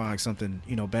try to find something,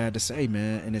 you know, bad to say,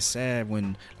 man. And it's sad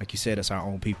when, like you said, it's our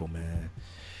own people, man.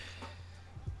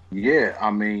 Yeah,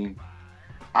 I mean,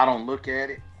 I don't look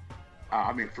at it.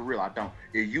 I mean, for real, I don't.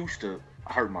 It used to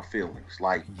hurt my feelings.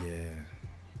 Like, yeah.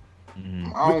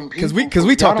 Because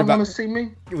we talked about. Want to see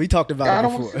me? We talked about it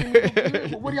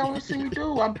before. What do y'all want to see me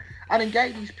do? I done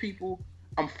gave these people.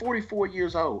 I'm 44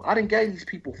 years old. I done gave these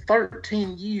people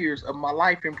 13 years of my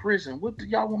life in prison. What do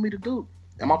y'all want me to do?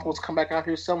 Am I supposed to come back out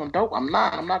here selling dope? I'm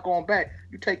not. I'm not going back.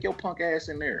 You take your punk ass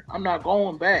in there. I'm not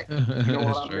going back. You know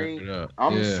what I mean?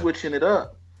 I'm switching it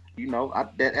up. You know,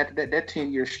 after that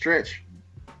 10-year stretch,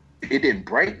 it didn't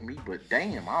break me, but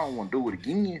damn, I don't want to do it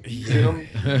again. You feel me?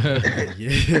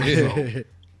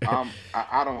 So,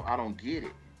 I don't get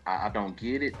it. I don't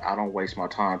get it. I don't waste my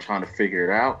time trying to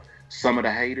figure it out. Some of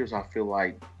the haters, I feel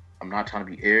like I'm not trying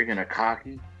to be arrogant or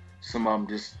cocky. Some of them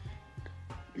just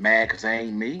mad because they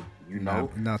ain't me. You know.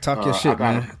 No, talk your shit,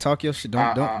 man. Talk your shit.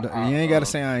 Don't. You ain't gotta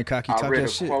say I ain't cocky. Talk your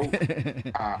shit.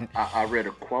 I read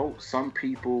a quote. Some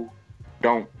people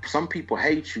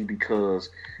hate you because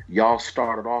y'all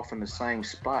started off in the same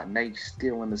spot and they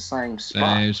still in the same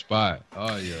spot.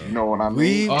 Oh yeah. You know what I mean?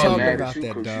 We talking about you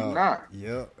that, dog. Not.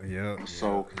 Yep.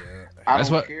 So I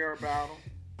don't care about them.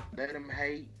 Let them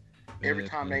hate. Every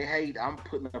time they hate, I'm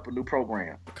putting up a new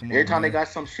program. Every time they got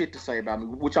some shit to say about me,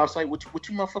 what y'all say, what you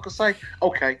motherfuckers say,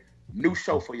 okay, new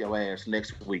show for your ass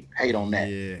next week. Hate on that.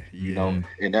 You know,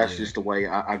 and that's just the way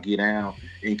I get down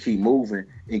and keep moving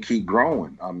and keep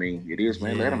growing. I mean, it is,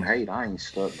 man. Let them hate. I ain't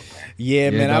stuck, man. Yeah,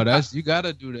 man. No, you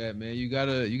gotta do that, man. You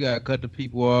gotta cut the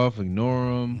people off,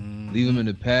 ignore them, leave them in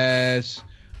the past.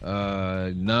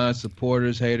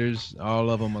 Non-supporters, haters,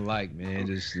 all of them alike, man.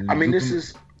 This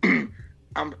is.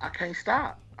 I can't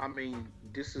stop. I mean,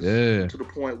 this is to the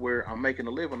point where I'm making a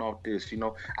living off this. You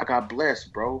know, I got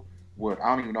blessed, bro. I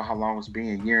don't even know how long it's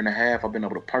been, a year and a half. I've been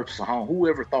able to purchase a home.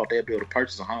 Whoever thought they'd be able to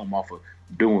purchase a home off of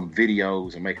doing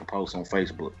videos and making posts on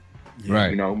Facebook?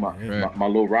 Right. You know, my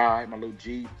little ride, my little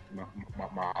Jeep,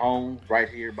 my home right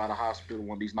here by the hospital,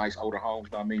 one of these nice older homes,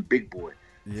 you know what I mean? Big boy.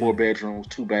 4 bedrooms,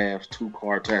 2 baths,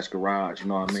 2-car attached garage, you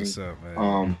know what I mean? What's up,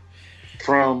 man?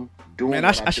 From doing, man,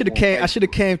 I should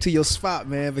have came to your spot,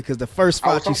 man, because the first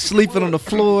spot you sleeping on the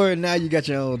floor, and now you got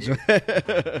your own joint.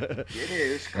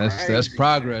 It's crazy. That's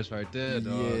progress right there,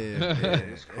 dog. Yeah,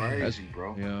 it's crazy,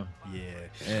 bro.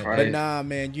 Yeah. But nah,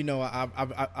 man, you know,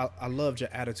 I loved your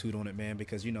attitude on it, man,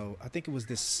 because, you know, I think it was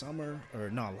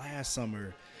last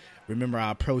summer. Remember, I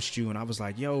approached you and I was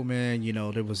like, yo, man, you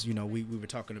know, there was, you know, we were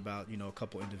talking about, you know, a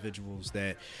couple individuals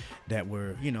that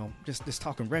were, you know, just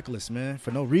talking reckless, man,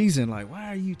 for no reason. Like, why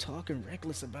are you talking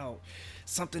reckless about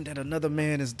something that another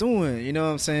man is doing? You know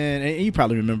what I'm saying? And you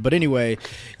probably remember. But anyway,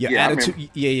 your attitude,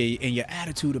 and your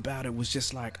attitude about it was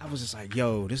just like, I was just like,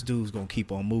 yo, this dude's going to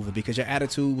keep on moving, because your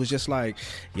attitude was just like,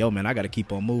 yo, man, I got to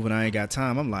keep on moving. I ain't got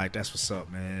time. I'm like, that's what's up,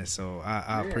 man. So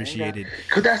I appreciate it.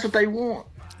 Because that's what they want.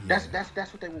 That's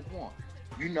what they would want.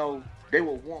 You know, they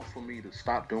would want for me to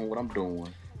stop doing what I'm doing,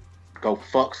 go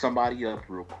fuck somebody up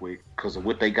real quick because of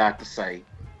what they got to say.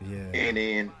 Yeah. And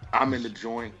then I'm in the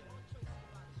joint.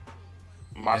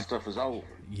 My stuff is over.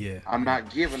 Yeah. I'm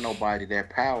not giving nobody that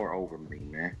power over me,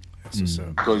 man. That's what's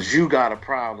up. Because you got a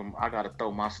problem, I got to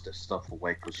throw my stuff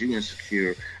away because you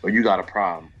insecure or you got a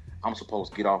problem. I'm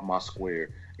supposed to get off my square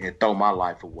and throw my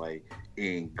life away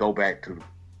and go back to the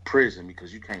prison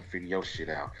because you can't figure your shit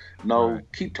out. No,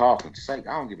 keep talking. Say, I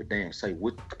don't give a damn. Say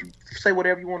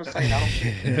whatever you want to say. I don't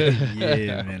care.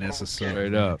 Yeah, man, that's what's up.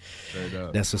 Straight up.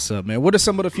 That's what's up, man. What are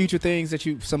some of the future things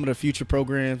some of the future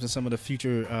programs and some of the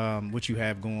future what you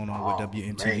have going on with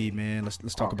WMTV, man?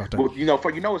 Let's talk about that. Well, you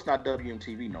know, it's not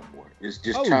WMTV no more. It's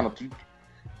just Channel 2.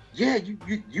 Yeah,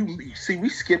 you see, we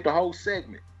skipped the whole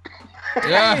segment.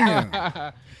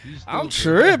 Yeah. I'm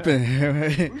tripping.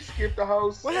 We skipped the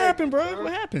whole segment. What happened, bro?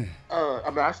 What happened? I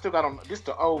mean, I still got on just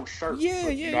the old shirt.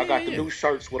 I got the new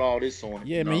shirts with all this on it.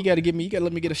 Yeah, man, you gotta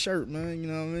let me get a shirt, man.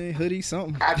 You know what I mean? Hoodie,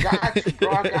 something. I got you,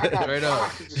 bro. I got straight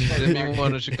up. Send me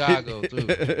one to Chicago too.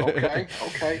 Okay.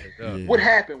 Yeah. What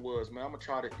happened was, man, I'm gonna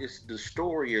try to. The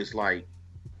story is like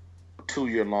a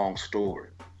 2-year long story.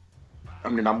 I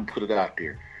mean, I'm gonna put it out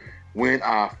there. When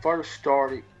I first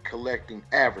started collecting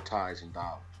advertising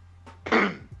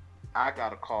dollars, I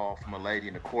got a call from a lady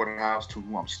in the courthouse to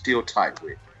whom I'm still tight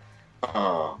with.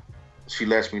 She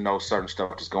lets me know certain stuff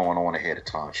that's going on ahead of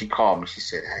time. She called me. She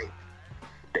said, hey,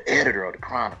 the editor of the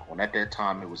Chronicle, and at that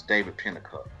time it was David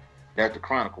Pennicutt. That's the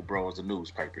Chronicle, bro, is the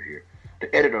newspaper here.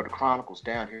 The editor of the Chronicle's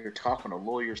down here talking to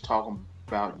lawyers, talking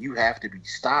about you have to be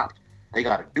stopped. They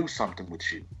got to do something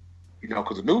with you, you know,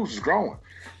 because the news is growing.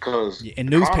 And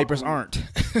newspapers aren't.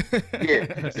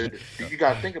 You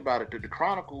got to think about it. The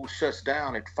Chronicle shuts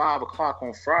down at 5 o'clock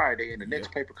on Friday, and the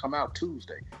next paper come out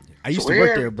Tuesday. I used to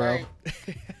work there, bro.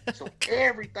 So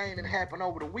everything that happened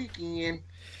over the weekend,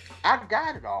 I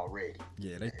got it already.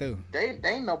 Yeah, they do. They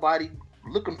ain't nobody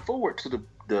looking forward to the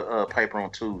paper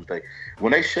on Tuesday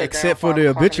when they shut except down for the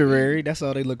obituary. That's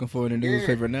all they looking for in the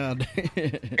newspaper nowadays.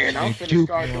 And I'm finna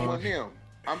start doing them.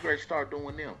 I'm ready to start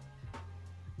doing them.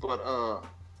 But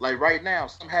like right now,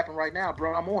 something happened right now,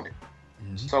 bro. I'm on it.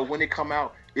 Mm-hmm. So when it come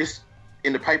out, it's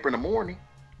in the paper in the morning.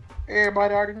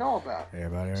 Everybody already know about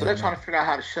it. So they're trying to figure out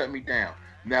how to shut me down.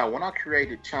 Now, when I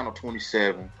created Channel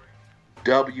 27,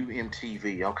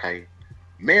 WMTV, okay,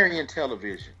 Marion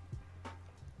Television,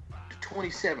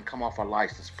 27 come off our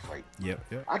license plate.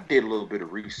 Yep. I did a little bit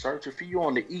of research. If you're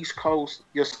on the East Coast,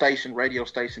 your station, radio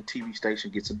station, TV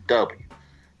station gets a W.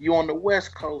 You on the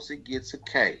West Coast, it gets a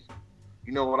K.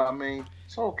 You know what I mean?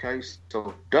 So, okay.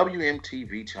 So,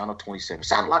 WMTV, Channel 27.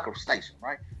 Sound like a station,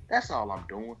 right? That's all I'm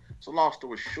doing. So, long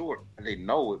story short, they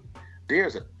know it.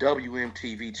 There's a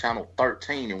WMTV Channel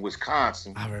 13 in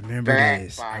Wisconsin. I remember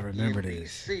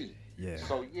this. Yeah.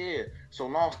 So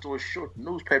long story short, the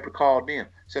newspaper called in,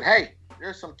 said, hey,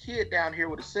 there's some kid down here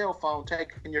with a cell phone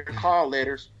taking your call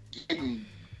letters, getting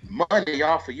money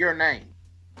off of your name.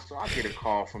 So I get a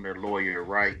call from their lawyer,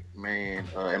 right, man?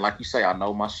 And like you say, I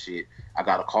know my shit. I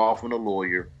got a call from the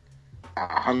lawyer.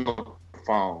 I hung up the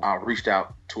phone. I reached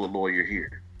out to a lawyer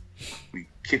here. We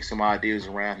kicked some ideas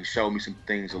around. He showed me some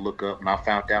things to look up, and I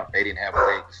found out they didn't have a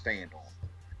leg to stand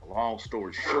on. Long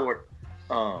story short,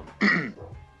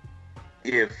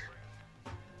 if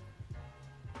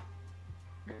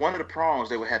one of the prongs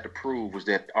they would have to prove was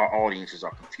that our audiences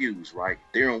are confused, right?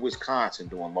 They're in Wisconsin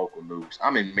doing local news.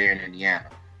 I'm in Marion, Indiana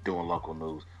doing local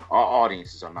news. Our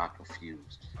audiences are not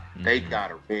confused. Mm-hmm. They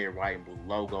got a red, white, and blue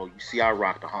logo. You see, I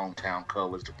rock the hometown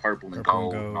colors, the purple and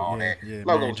gold and all that. Yeah,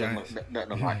 logos ain't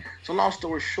nothing alike. So long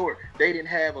story short, they didn't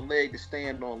have a leg to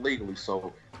stand on legally,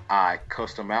 so I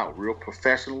cussed him out real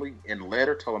professionally in the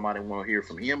letter, told him I didn't want to hear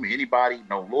from him, anybody,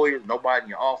 no lawyers, nobody in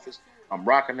your office. I'm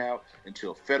rocking out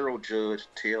until a federal judge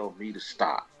tell me to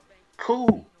stop.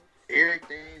 Cool.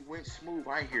 Everything went smooth.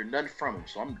 I ain't hear nothing from him.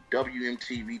 So I'm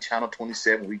WMTV Channel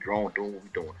 27. We growing, doing what we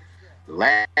doing.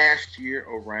 Last year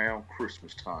around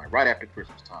Christmas time, right after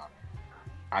Christmas time,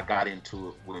 I got into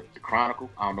it with the Chronicle.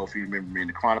 I don't know if you remember me in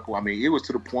the Chronicle. I mean, it was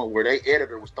to the point where their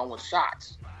editor was throwing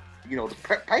shots. You know, the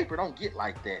paper don't get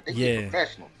like that. They get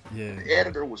professional. Yeah. The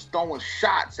editor was throwing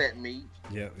shots at me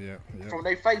from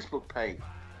their Facebook page.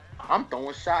 I'm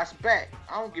throwing shots back.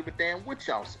 I don't give a damn what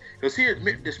y'all say. Because here,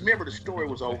 just remember the story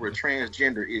was over a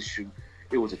transgender issue.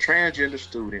 It was a transgender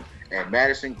student at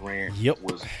Madison Grant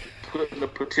was putting a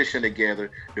petition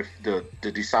together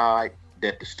to decide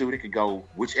that the student could go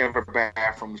whichever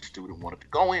bathroom the student wanted to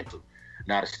go into.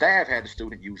 Now, the staff had the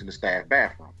student using the staff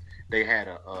bathroom. They had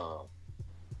a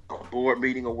board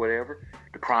meeting or whatever.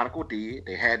 The Chronicle did.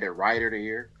 They had their writer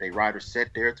there. Their writer sat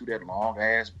there through that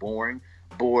long-ass, boring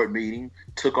board meeting,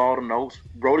 took all the notes,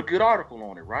 wrote a good article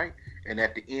on it, right? And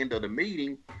at the end of the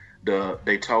meeting,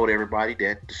 they told everybody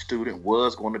that the student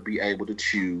was going to be able to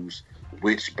choose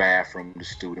which bathroom the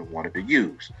student wanted to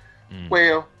use.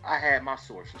 Well, I had my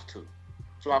sources too.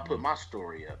 So I put my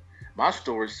story up. My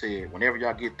story said, whenever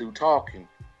y'all get through talking,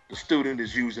 the student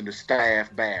is using the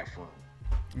staff bathroom.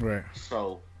 Right.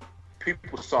 So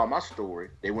people saw my story.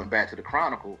 They went back to the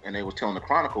Chronicle, and they was telling the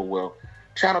Chronicle, well,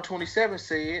 Channel 27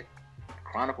 said.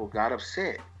 Chronicle got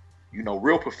upset. You know,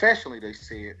 real professionally, they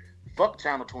said, fuck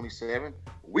Channel 27.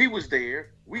 We was there.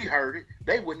 We heard it.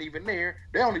 They wasn't even there.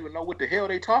 They don't even know what the hell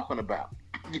they talking about.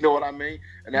 You know what I mean?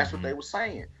 And that's what they were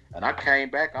saying. And I came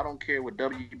back. I don't care what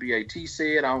WBAT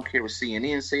said. I don't care what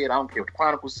CNN said. I don't care what the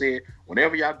Chronicle said.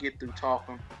 Whenever y'all get through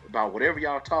talking about whatever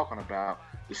y'all talking about,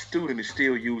 the student is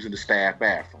still using the staff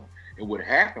bathroom. And what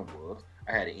happened was,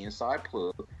 I had an inside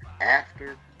plug.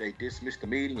 After they dismissed the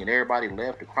meeting and everybody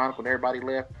left, the Chronicle and everybody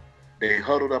left, they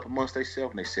huddled up amongst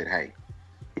themselves and they said, hey,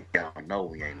 y'all know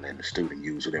we ain't letting the student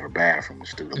use whatever bathroom the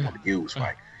student want to use,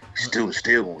 right? The student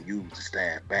still gonna use the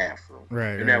staff bathroom.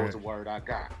 Right. And that was the word I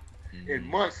got. And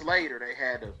months later, they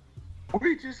had to,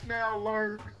 we just now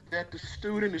learned that the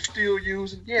student is still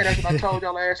using, that's what I told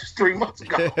y'all last 3 months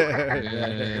ago.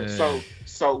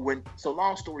 So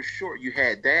long story short, you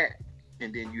had that,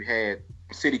 and then you had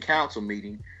a city council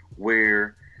meeting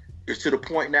where it's to the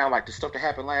point now, like the stuff that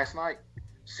happened last night.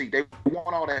 See, they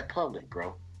want all that public,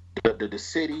 bro. the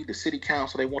city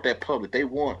council, they want that public. They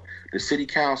want the city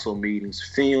council meetings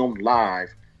filmed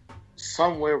live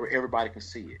somewhere where everybody can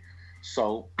see it.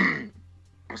 So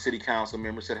a city council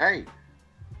member said, hey,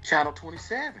 Channel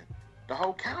 27, the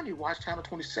whole county watch Channel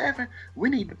 27. We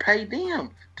need to pay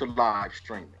them to live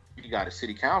stream it. You got a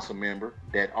city council member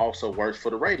that also works for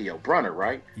the radio, Brunner,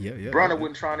 right? Yeah. Brunner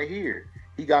wasn't trying to hear it.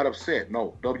 He got upset.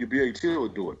 No, WBAT will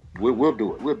do it. We'll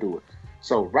do it. We'll do it.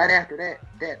 So right after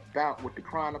that bout with the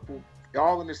Chronicle,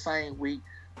 all in the same week,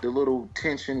 the little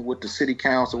tension with the city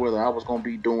council, whether I was going to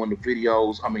be doing the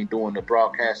videos, doing the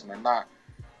broadcasting or not,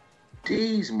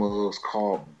 these mugs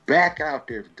called back out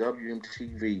there to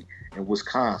WMTV in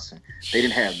Wisconsin. They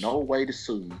didn't have no way to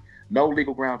sue me, no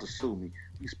legal ground to sue me.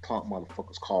 These punk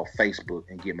motherfuckers called Facebook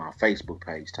and get my Facebook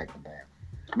page taken down.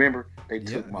 Remember, they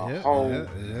took my whole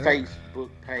Facebook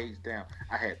page down.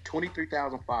 I had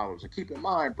 23,000 followers. And keep in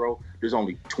mind, bro, there's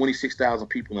only 26,000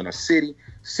 people in our city,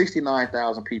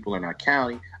 69,000 people in our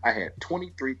county. I had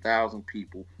 23,000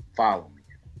 people follow me.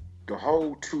 The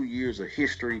whole 2 years of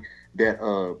history that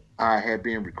I had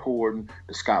been recording,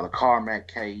 the Skylar Carmack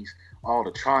case, all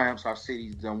the triumphs our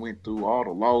cities done went through, all the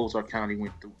lows our county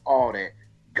went through, all that,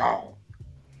 gone.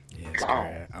 Yeah,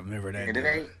 gone. I remember that. And it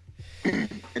ain't.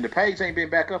 And the page ain't been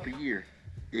back up a year.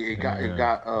 It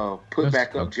got put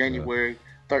back up January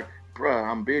 3rd. Bruh,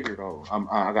 I'm bigger though.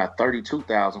 I got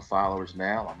 32,000 followers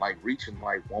now. I'm like reaching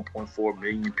like 1.4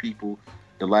 million people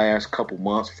the last couple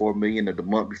months, 4 million the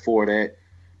month before that.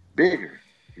 Bigger,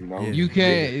 you know. You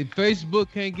can't.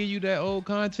 Facebook can't give you that old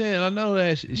content. I know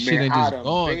that shit ain't just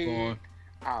gone.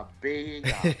 I begged,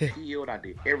 I appealed, I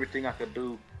did everything I could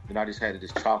do. Then I just had to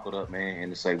just chalk it up, man,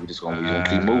 and to say we gonna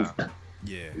keep moving.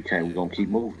 Yeah, we're gonna keep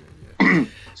moving.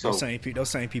 So those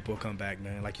same people come back,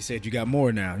 man. Like you said, you got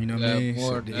more now. You know what I mean?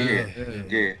 More,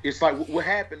 yeah. It's like what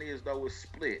happened is though it's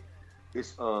split.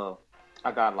 It's I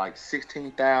got like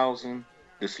 16,000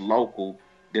 that's local.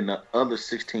 Then the other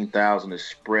 16,000 is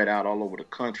spread out all over the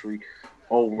country.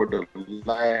 Over the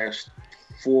last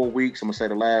 4 weeks, I'm gonna say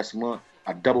the last month,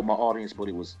 I doubled my audience, but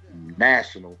it was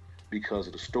national because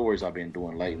of the stories I've been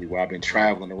doing lately, where I've been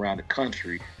traveling around the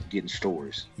country getting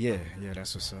stories. Yeah,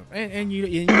 that's what's up. And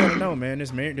you gotta know, man.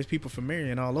 There's people from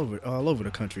Marion all over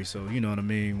the country. So you know what I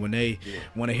mean. When they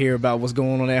want to hear about what's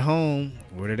going on at home,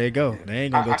 where do they go? They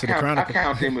ain't gonna go to the Chronicle. I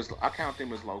count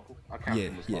them as local.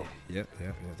 Yeah.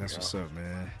 That's what's up,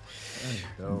 man.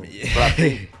 But I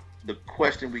think the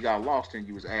question we got lost in,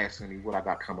 you was asking me what I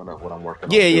got coming up, what I'm working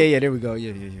on. Yeah. There we go.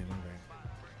 Yeah.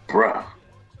 Bruh,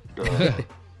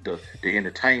 the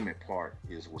entertainment part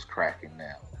is what's cracking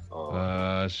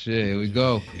now. Shit, here we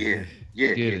go. Yeah.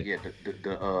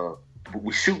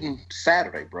 We shooting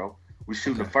Saturday, bro. We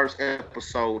shooting the first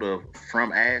episode of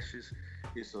From Ashes.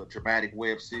 It's a dramatic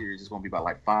web series. It's gonna be about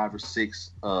like 5 or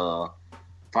 6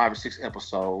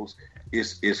 episodes.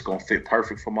 It's gonna fit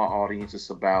perfect for my audience.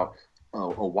 It's about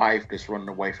a wife that's running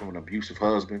away from an abusive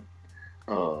husband.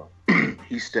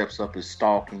 He steps up as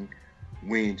stalking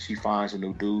when she finds a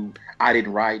new dude. I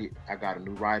didn't write it. I got a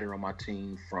new writer on my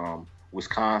team from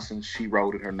Wisconsin. She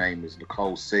wrote it. Her name is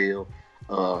Nicole Sale.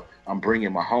 I'm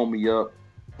bringing my homie up.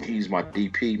 He's my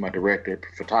DP, my director of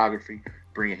photography.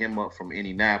 Bringing him up from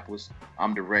Indianapolis.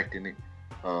 I'm directing it.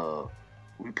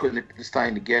 We putting this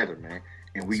thing together, man.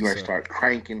 And we're going to start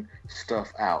cranking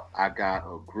stuff out. I got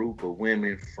a group of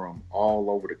women from all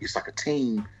over. It's like a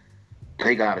team.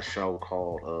 They got a show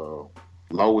called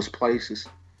Lowest Places.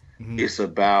 Mm-hmm. It's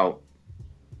about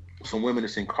some women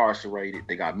that's incarcerated.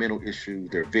 They got mental issues.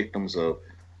 They're victims of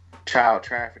child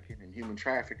trafficking and human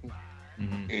trafficking.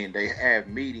 Mm-hmm. And they have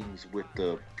meetings with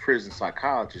the prison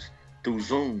psychologists through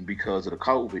Zoom because of the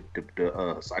COVID.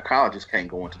 The psychologists can't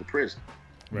go into the prison.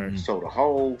 Right. So the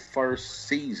whole first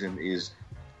season is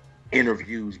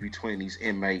interviews between these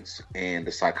inmates and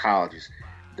the psychologists.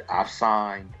 I've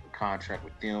signed a contract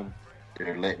with them.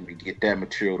 They're letting me get that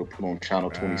material to put on Channel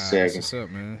 27. What's up,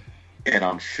 man? And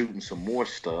I'm shooting some more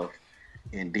stuff.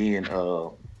 And then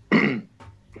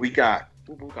we got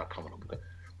coming up.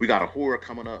 We got a horror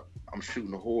coming up. I'm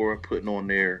shooting a horror, putting on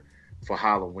there for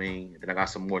Halloween. Then I got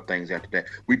some more things after that.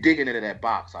 We're digging into that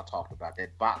box I talked about.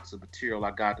 That box of material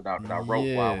I got that I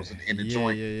wrote while I was in the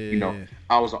joint. You know,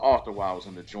 I was an author while I was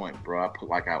in the joint, bro. I put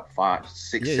like out 5,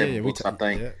 6, 7 books, I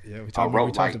think. I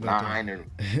wrote like 9 or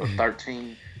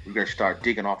 13. We're going to start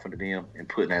digging off into them and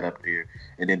putting that up there.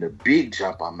 And then the big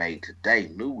jump I made today,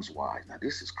 news-wise. Now,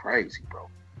 this is crazy, bro.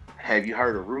 Have you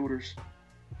heard of Reuters?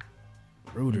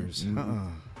 Reuters?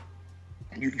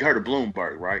 You heard of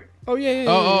Bloomberg, right? Oh, yeah.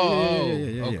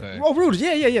 Okay. Oh, Reuters. Yeah.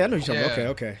 I know you're talking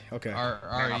about. Okay.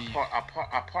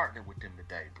 I partnered with them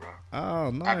today, bro.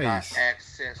 Oh, nice. I got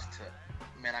access to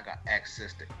man, I got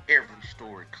access to every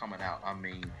story coming out. I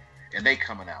mean, and they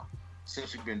coming out.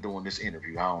 Since we've been doing this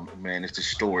interview, it's the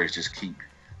stories just keep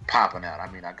popping out.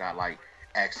 I mean, I got like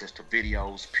access to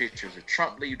videos, pictures of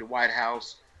Trump leave the White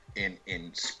House and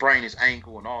sprain his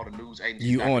ankle and all the news agencies.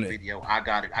 You on it? Video. I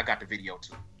got it. I got the video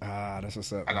too. That's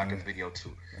what's up. I got the video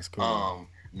too. That's cool.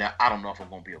 Now I don't know if I'm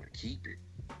gonna be able to keep it.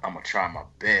 I'm gonna try my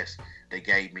best. They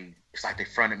gave me. It's like they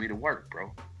fronted me to work,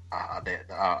 bro.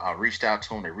 I reached out to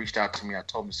them. They reached out to me. I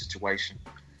told them the situation.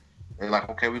 They're like,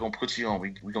 okay, we're gonna put you on.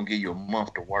 We're gonna give you a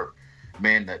month to work.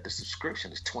 Man, the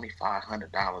subscription is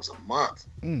 $2,500 a month.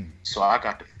 So I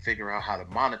got to figure out how to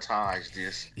monetize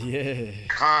this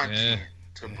content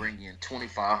to bring in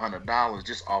 $2,500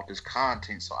 just off this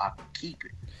content, so I can keep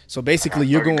it. So basically,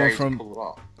 you're going from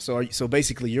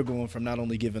basically you're going from not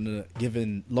only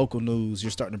giving local news,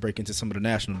 you're starting to break into some of the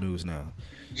national news now.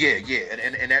 Yeah,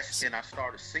 and I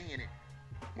started seeing it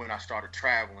when I started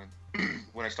traveling.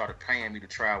 When they started paying me to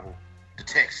travel to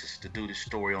Texas to do this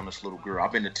story on this little girl.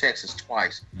 I've been to Texas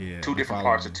twice, 2 different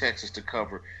parts of Texas to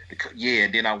cover.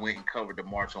 And then I went and covered the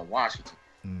March on Washington.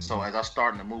 So as I'm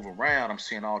starting to move around, I'm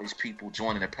seeing all these people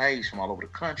joining the page from all over the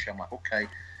country. I'm like, okay,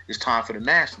 it's time for the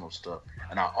national stuff.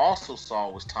 And I also saw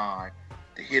it was time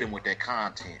to hit them with that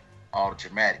content, all the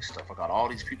dramatic stuff. I got all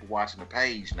these people watching the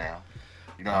page now.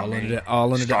 You know what I mean?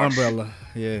 All under the umbrella.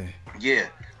 Yeah. Yeah.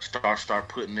 Start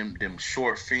putting them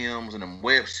short films and them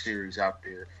web series out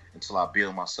there until I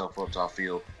build myself up so I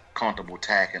feel comfortable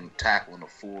tackling a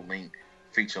full-length,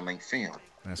 feature-length film.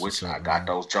 Which I got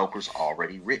those jokers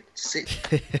already written,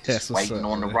 sitting, just waiting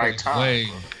on the right time.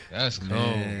 That's cool.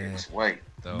 Just wait.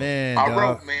 Man, I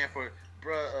wrote, man, for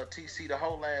TC, the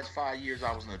whole last 5 years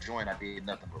I was in the joint, I did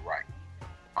nothing but write.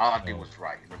 All I did was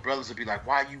write. And the brothers would be like,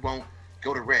 why you won't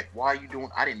go to rec? Why are you doing?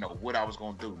 I didn't know what I was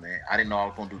going to do, man. I didn't know I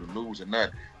was going to do the news or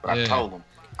nothing. But I told them,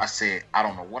 I said, I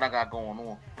don't know what I got going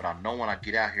on, but I know when I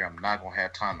get out here, I'm not going to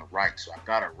have time to write. So I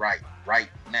got to write right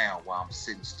now while I'm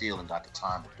sitting still and got the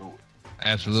time to do it.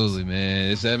 Absolutely, man.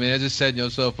 That's just setting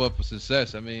yourself up for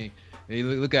success. I mean,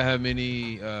 look at how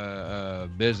many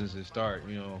businesses start,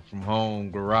 from home,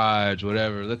 garage,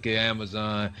 whatever. Look at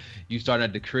Amazon. You start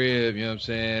at the crib, you know what I'm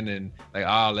saying? And like,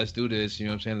 let's do this, you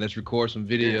know what I'm saying? Let's record some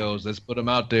videos. Let's put them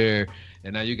out there.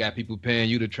 And now you got people paying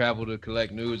you to travel to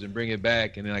collect news and bring it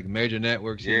back. And then like major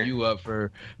networks hit you up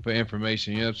for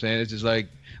information, you know what I'm saying? It's just like,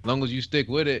 as long as you stick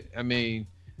with it, I mean,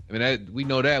 we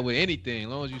know that with anything. As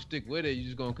long as you stick with it, you're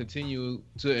just going to continue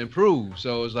to improve.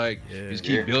 So it's like, just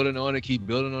keep building on it, keep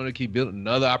building on it, keep building.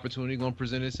 Another opportunity going to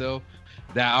present itself.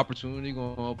 That opportunity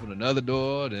going to open another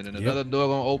door, then another door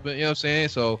going to open. You know what I'm saying?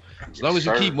 So as long as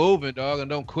you keep moving, dog, and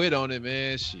don't quit on it,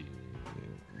 man,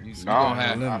 you're going to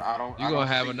have another. You're going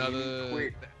to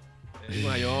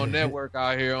have your own network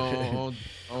out here on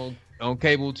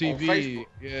cable TV.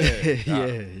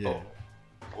 Yeah.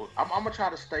 I'm gonna try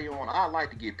to stay on. I like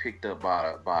to get picked up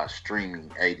by a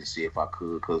streaming agency if I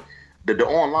could, because the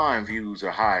online views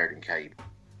are higher than cable.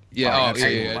 Yeah,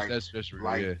 that's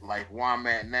real. Like where I'm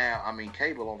at now. I mean,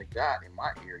 cable only got in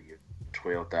my area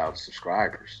 12,000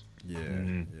 subscribers. Yeah,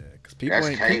 because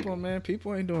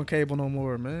people ain't doing cable no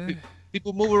more, man.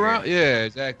 People move around. Yeah,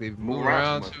 exactly. Move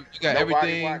around. You got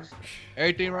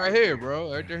everything right here,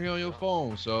 bro. Everything here on your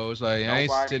phone. So it's like I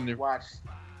ain't sitting there.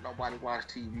 Nobody watch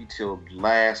TV till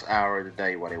last hour of the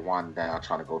day while they winding down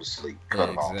trying to go to sleep. Cut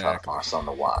them off, trying to find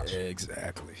something to watch.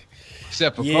 Exactly.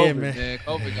 Except for COVID, man.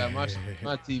 COVID got my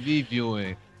TV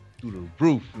viewing through the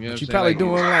roof. You know what I'm saying? Probably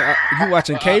doing like you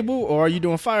watching cable or are you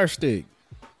doing Fire Stick?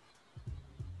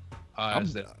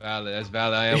 That's valid. That's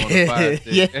valid. I am on the Fire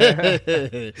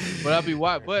Stick.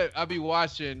 But I be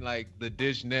watching like the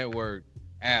Dish Network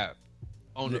app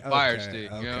on the Fire Stick, you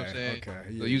know what I'm saying?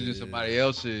 Okay. So using somebody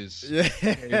else's through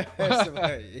an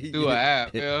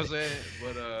app, you know what I'm saying?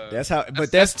 But that's how.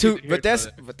 But that's two. But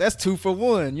that's 2 for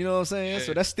 1. You know what I'm saying?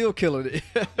 So that's still killing it.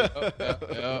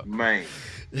 Yep. Man.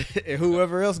 And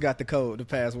whoever else got the code, the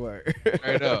password.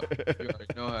 Right up. You already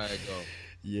know how it go.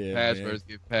 Yeah. Passwords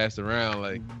get passed around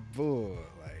like boy,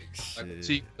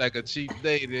 like a cheap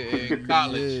date in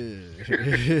college.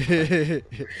 Yeah.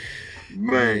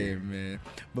 Man.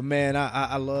 But man,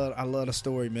 I love the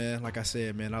story, man. Like I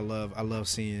said, man, I love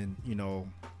seeing,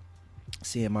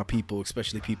 seeing my people,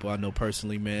 especially people I know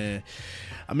personally, man.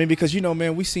 I mean, because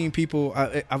man, we seen people.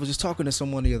 I was just talking to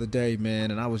someone the other day,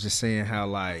 man, and I was just saying how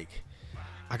like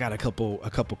I got a couple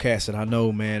cats that I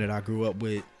know, man, that I grew up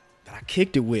with, that I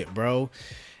kicked it with, bro.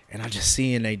 And I just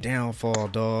seeing they downfall,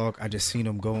 dog. I just seen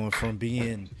them going from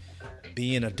being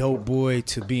being a dope boy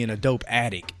to being a dope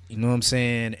addict. You know what I'm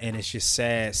saying? And it's just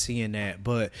sad seeing that.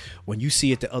 But when you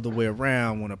see it the other way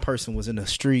around, when a person was in the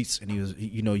streets and he was,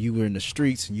 you know, you were in the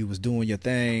streets and you was doing your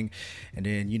thing, and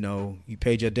then, you know, you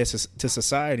paid your debts to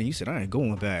society and you said, I ain't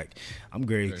going back. I'm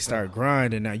ready to start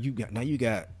grinding. Now you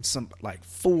got some like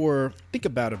think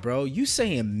about it, bro. You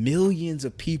saying millions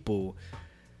of people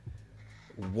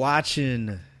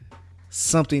watching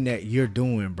something that you're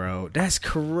doing, bro. That's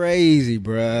crazy,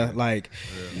 bro. Like,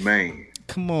 man.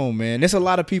 Come on, man. There's a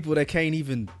lot of people that can't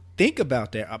even think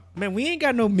about that. Man, we ain't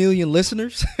got no million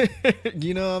listeners.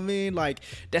 You know what I mean? Like,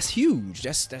 that's huge.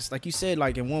 That's like you said,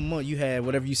 like in 1 month you had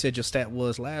whatever you said your stat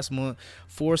was last month,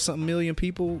 4-something million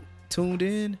people tuned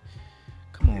in.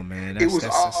 Come on, man. It was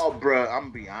all, bro. I'm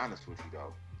gonna be honest with you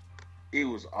though. It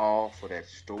was all for that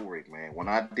story, man. When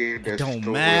I did that, it don't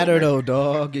matter though,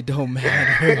 dog. It don't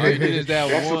matter. All you need is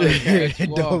that one.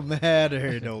 It don't matter.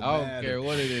 It don't I don't matter. care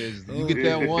what it is. You get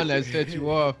that one that set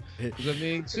you off. Because I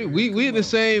mean, too, we in the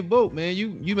same boat, man.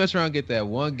 You mess around and get that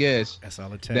one guest. That's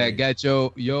all it takes. That got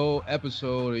your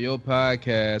episode or your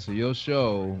podcast or your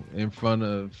show in front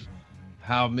of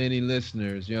how many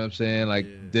listeners? You know what I'm saying? Like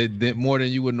that more than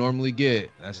you would normally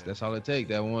get. That's all it takes.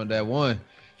 That one.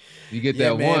 You get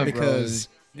that man, one, because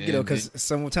bro. you know, because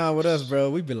sometime with us, bro,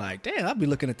 we'd be like, damn, I'd be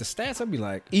looking at the stats. I'd be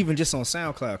like, even just on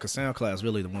SoundCloud, because SoundCloud is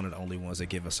really one of the only ones that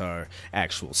give us our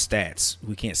actual stats.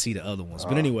 We can't see the other ones,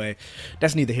 but anyway,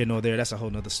 that's neither here nor there. That's a whole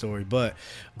nother story. But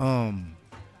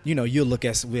you know, you'll look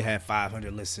at, we had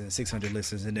 500 listens, 600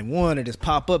 listens, and then one that just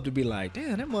pop up to be like,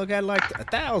 damn, that mug got like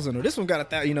 1,000, or this one got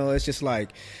 1,000. You know, it's just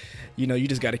like, you know, you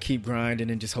just got to keep grinding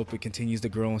and just hope it continues to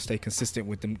grow and stay consistent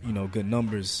with them, you know, good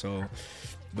numbers. So.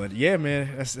 But yeah,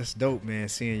 man, that's dope, man.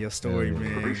 Seeing your story,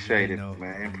 man. Appreciate you it, know.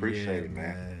 man. Appreciate it,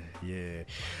 man. Yeah.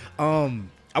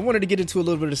 I wanted to get into a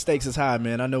little bit of the stakes is high,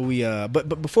 man. I know we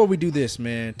but before we do this,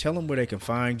 man, tell them where they can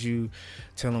find you.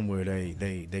 Tell them where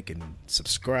they can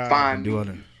subscribe. Find me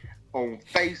on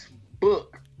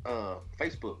Facebook,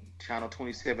 Facebook Channel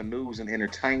 27 News and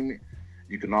Entertainment.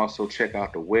 You can also check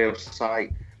out the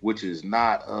website, which is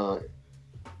not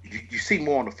you see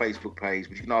more on the Facebook page,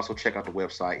 but you can also check out the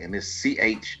website, and it's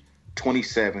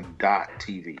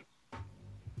ch27.tv.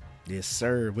 Yes,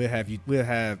 sir. We'll have you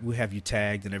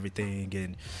tagged and everything,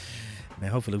 and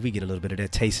man, hopefully we get a little bit of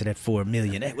that taste of that 4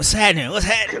 million. Hey, what's happening?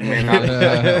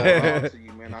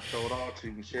 Man, I showed all to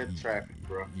you. We shared the traffic,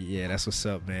 bro. Yeah, that's what's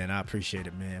up, man. I appreciate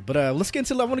it, man. But let's get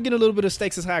into. I want to get a little bit of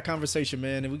stakes is high conversation,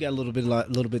 man. And we got a little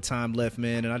bit time left,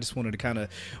 man. And I just wanted to kind of.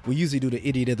 We usually do the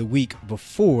idiot of the week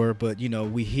before, but you know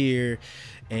we here,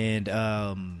 and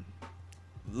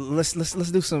let's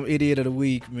do some idiot of the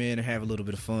week, man, and have a little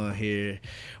bit of fun here.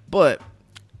 But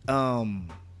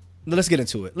let's get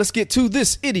into it. Let's get to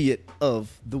this idiot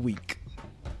of the week.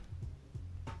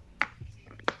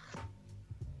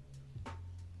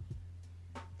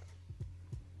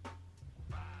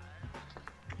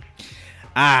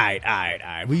 All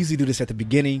right. We usually do this at the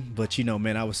beginning, but you know,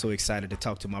 man, I was so excited to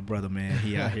talk to my brother, man.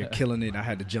 He out here killing it. I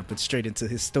had to jump straight into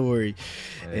his story,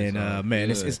 and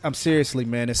man, I'm seriously,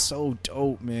 man, it's so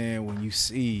dope, man, when you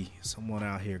see someone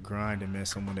out here grinding, man,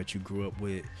 someone that you grew up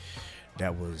with,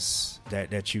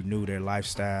 that you knew their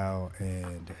lifestyle,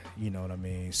 and you know what I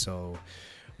mean. So,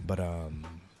 but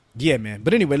yeah, man.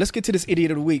 But anyway, let's get to this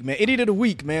idiot of the week, man. Idiot of the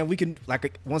week, man. We can,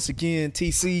 like, once again,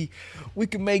 TC, we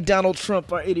can make Donald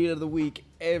Trump our idiot of the week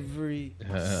every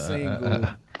single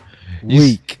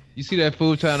week. You see that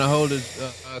fool trying to hold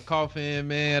his cough in,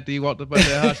 man, after he walked up out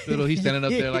that hospital? He's standing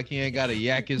up there like he ain't got to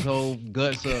yak his whole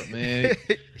guts up, man.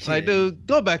 It's like, dude,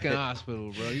 go back in the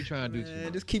hospital, bro. You trying to do too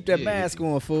much. Just keep that mask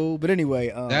on, fool. But anyway.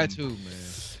 That too, man.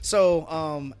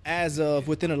 So, as of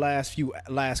within the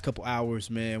last couple hours,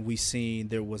 man, we seen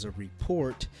there was a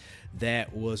report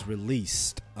that was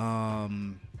released. A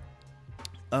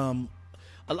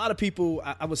lot of people,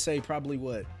 I would say, probably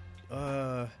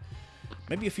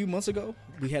maybe a few months ago,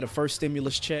 we had a first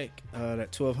stimulus check,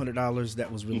 that $1,200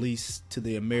 that was released to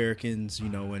the Americans, you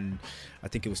know, and I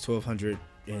think it was $1,200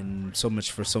 and so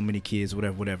much for so many kids,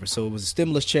 whatever. So it was a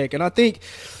stimulus check, and I think.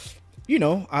 You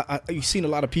know, you've seen a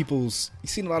lot of people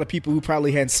who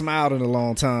probably hadn't smiled in a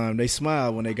long time. They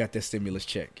smiled when they got their stimulus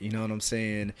check. You know what I'm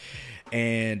saying?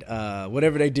 And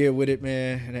whatever they did with it,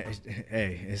 man,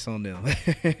 hey, it's on them.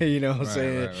 You know what I'm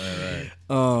saying?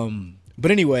 Right.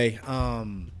 But anyway,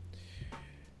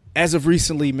 as of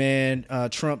recently, man,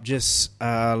 Trump just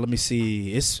let me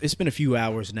see. It's been a few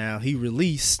hours now. He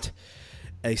released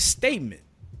a statement.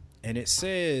 And it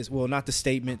says, well, not the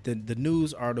statement, the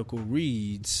news article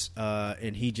reads,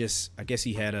 and he just, I guess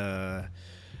he had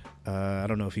I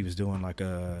don't know if he was doing like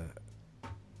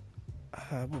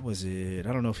what was it?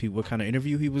 I don't know what kind of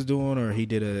interview he was doing, or he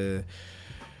did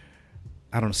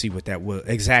I don't see what that was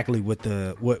exactly. What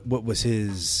was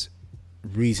his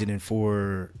reasoning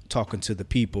for talking to the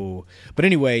people? But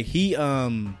anyway, he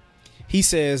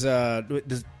says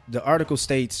the article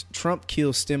states Trump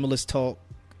kills stimulus talks.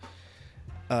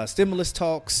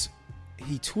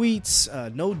 He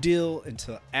tweets, "No deal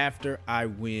until after I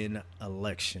win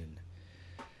election."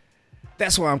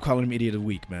 That's why I'm calling him Idiot of the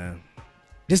Week, man.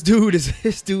 This dude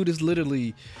is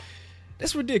literally,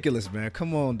 that's ridiculous, man.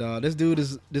 Come on, dog. This dude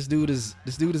is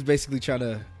basically trying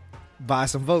to buy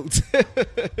some votes.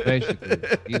 Basically,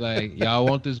 he like, y'all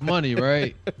want this money,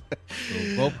 right?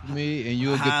 So vote for me, and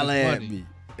you'll get this money.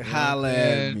 Holla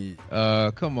at me.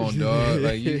 Come on, dog.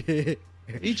 Like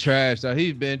he trash.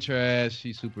 He's been trash.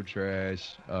 He's super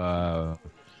trash.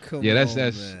 That's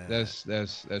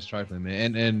trifling,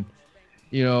 man. And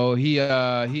you know, he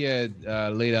had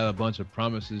laid out a bunch of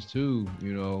promises too,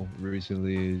 you know,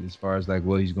 recently, as far as like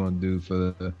what he's going to do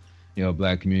for the, you know,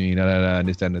 black community, and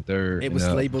this, that, and the third. It was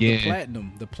labeled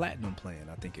the platinum plan,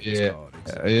 I think it was called.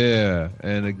 Exactly. Yeah,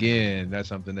 and again, that's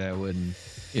something that wouldn't,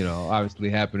 you know, obviously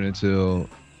happen until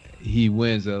he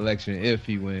wins the election, if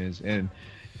he wins. And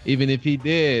even if he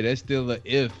did, that's still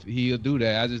if he'll do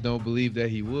that. I just don't believe that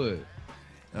he would.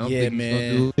 I don't think he's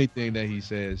gonna do anything that he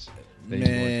says.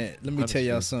 Man, let me tell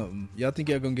y'all something. Y'all think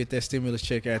y'all gonna get that stimulus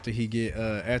check after he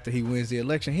wins the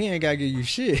election? He ain't gotta give you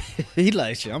shit. He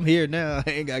like, shit, I'm here now. I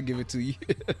ain't gotta give it to you.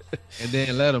 And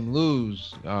then let him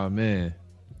lose. Oh man,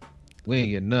 we ain't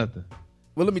getting nothing.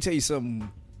 Well, let me tell you something.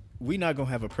 We not gonna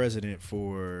have a president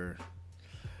for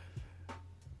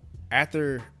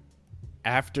after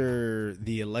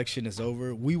the election is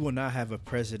over. We will not have a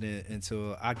president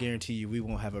until, I guarantee you, we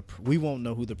won't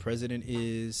know who the president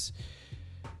is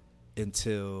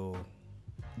until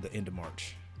the end of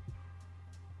March.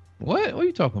 What are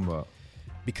you talking about?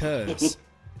 Because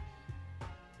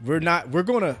they're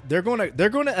gonna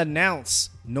announce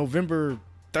November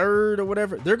 3rd or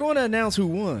whatever. They're gonna announce who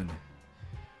won.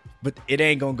 But it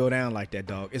ain't gonna go down like that,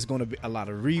 dog. It's gonna be a lot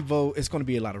of revote. It's gonna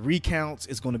be a lot of recounts.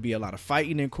 It's gonna be a lot of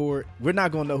fighting in court. We're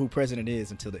not gonna know who president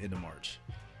is until the end of March.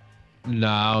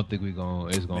 Nah, I don't think it's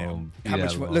gonna. How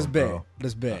much? Let's bet. Bro.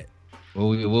 Let's bet.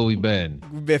 What we betting?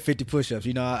 We bet 50 push-ups.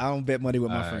 You know, I don't bet money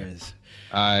with my friends.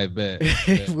 I bet.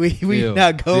 we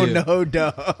not gonna know,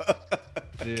 dog.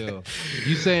 Deal.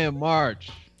 You saying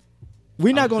March?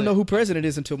 We're not gonna know who president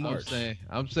is until March.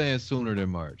 I'm saying sooner than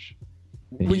March.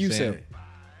 What you say?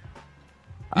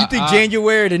 You think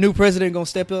January the new president gonna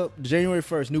step up? January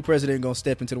 1st, new president gonna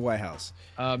step into the White House?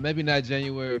 Maybe not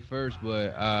January 1st,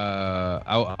 but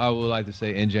I would like to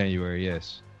say in January,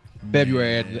 yes.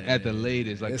 February at the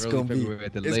latest, like early February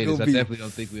at the latest. I definitely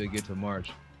don't think we'll get to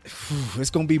March.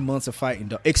 It's gonna be months of fighting,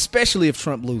 dog. Especially if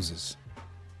Trump loses.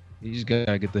 You just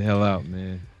gotta get the hell out,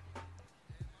 man.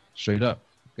 Straight up,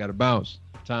 gotta bounce.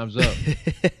 Time's up.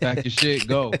 Pack your shit,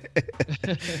 go.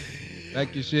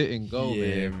 Pack your shit and go,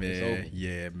 man.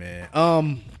 Yeah, man.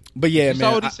 But yeah, man.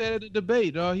 That's what he said at the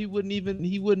debate, dog. He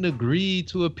wouldn't agree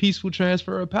to a peaceful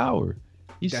transfer of power.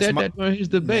 He said that during his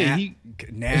debate.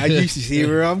 Now you see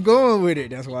where I'm going with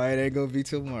it. That's why it ain't gonna be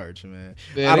till March, man.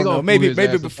 I don't know. Maybe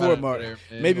before March.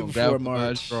 Maybe before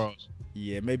March.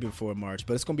 Yeah, maybe before March.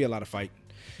 But it's gonna be a lot of fighting.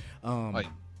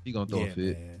 He gonna throw a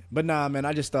fit. Man. But nah, man.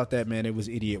 I just thought that, man, it was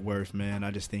idiot worth, man. I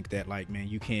just think that, like, man,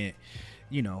 you can't.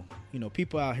 You know,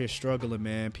 people out here struggling,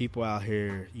 man. People out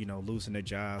here, losing their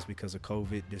jobs because of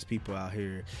COVID. There's people out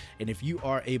here. And if you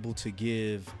are able to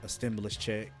give a stimulus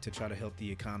check to try to help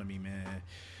the economy, man,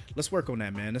 let's work on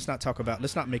that, man. Let's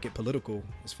not make it political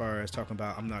as far as talking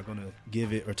about, I'm not going to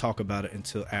give it or talk about it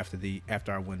until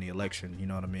after I win the election. You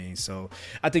know what I mean? So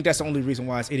I think that's the only reason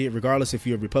why it's idiot, regardless if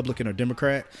you're a Republican or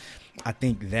Democrat. I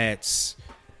think that's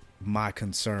my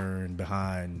concern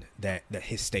behind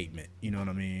his statement. You know what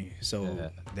I mean? So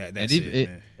that's it,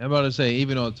 man. I'm about to say,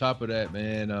 even on top of that,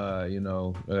 man,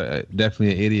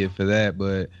 definitely an idiot for that.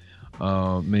 But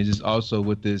just also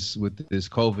with this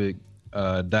COVID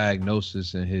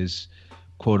diagnosis and his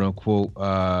quote unquote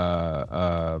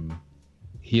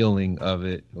healing of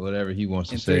it, whatever he wants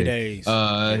to say. 3 days.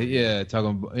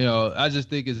 Talking about, I just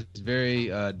think it's very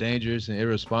dangerous and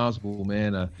irresponsible,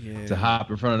 man, to hop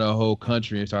in front of the whole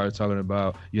country and start talking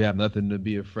about you have nothing to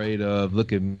be afraid of.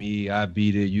 Look at me, I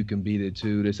beat it, you can beat it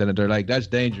too. This and that. Like, that's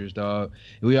dangerous, dog.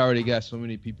 We already got so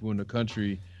many people in the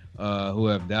country who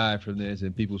have died from this,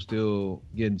 and people still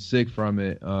getting sick from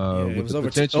it. It was over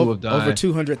potential of dying. Over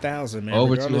 200,000, man.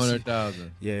 Over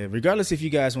 200,000. Yeah, regardless if you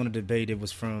guys want to debate it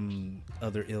was from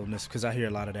other illness, because I hear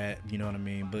a lot of that. You know what I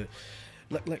mean? But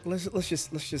let's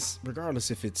just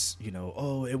regardless if it's, you know,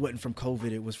 oh, it wasn't from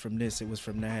COVID, it was from this, it was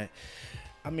from that.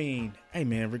 I mean, hey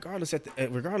man, regardless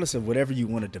of whatever you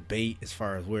want to debate as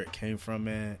far as where it came from,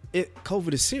 man,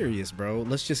 COVID is serious, bro.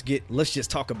 Let's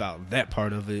just talk about that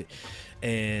part of it.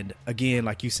 And again,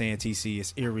 like you saying, TC,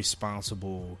 it's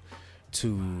irresponsible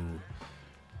to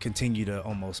continue to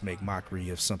almost make mockery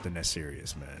of something that's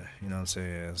serious, man. You know what I'm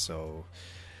saying? So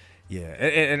yeah,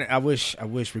 and I wish,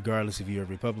 regardless if you're a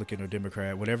Republican or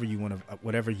Democrat, whatever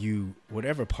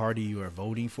whatever party you are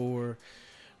voting for,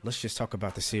 let's just talk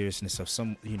about the seriousness of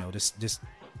some, you know, this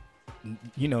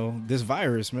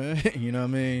virus, man. You know what I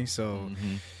mean? So,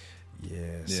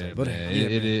 but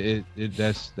man,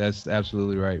 that's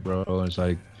absolutely right, bro. It's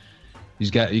like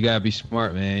you gotta be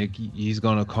smart, man. He's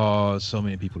gonna cause so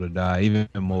many people to die, even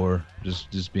more,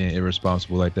 just being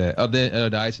irresponsible like that.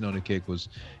 The icing on the cake was,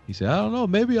 he said, I don't know,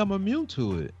 maybe I'm immune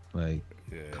to it. Like,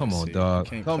 come on, dog.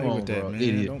 Come on, bro. Man.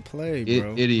 Idiot. Don't play,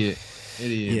 bro. Idiot.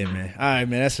 Yeah, man. All right,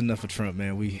 man. That's enough for Trump,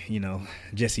 man. We, you know,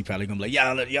 Jesse probably gonna be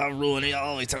like, y'all ruin it. Y'all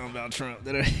always talking about Trump.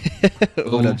 What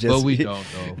up, Jesse? But we don't,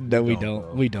 though.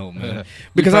 No, we don't, man.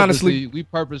 Because honestly, we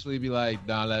purposely be like,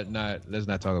 nah, let's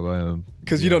not talk about him.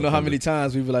 Because you don't know how many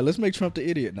times we be like, let's make Trump the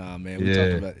idiot. Nah, man. We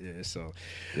talked about so.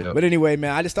 Yep. But anyway,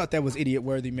 man, I just thought that was idiot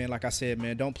worthy, man. Like I said,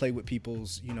 man, don't play with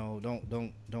people's, you know,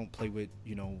 don't play with,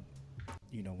 you know,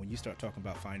 when you start talking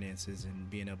about finances and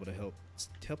being able to help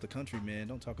the country, man,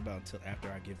 don't talk about until after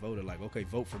I get voted. Like, okay,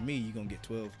 vote for me, you're gonna get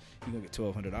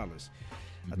 $1,200.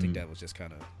 I think that was just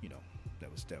kind of, you know, that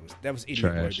was idiot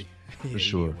worthy. For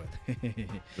sure.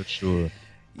 For sure.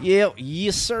 Yeah,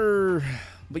 yes, sir.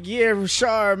 But yeah,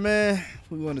 Rashard, man,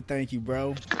 we want to thank you,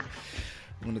 bro.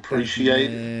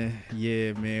 Appreciate it.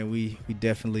 Yeah, man. We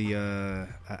definitely I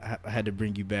had to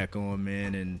bring you back on,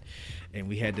 man, and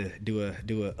we had to do a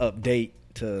update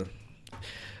to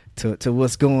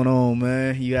what's going on,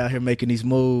 man. You out here making these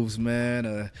moves,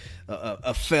 man.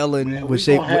 A felon, man, which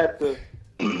we're gonna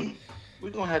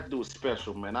have to do a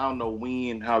special, man. I don't know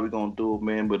when, how we gonna do it,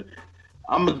 man, but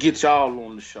I'm gonna get y'all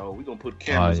on the show. We're gonna put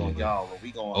cameras on y'all.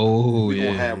 We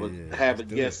gonna have a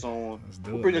guest on.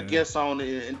 We'll bring a guest on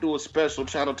and do a special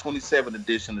Channel 27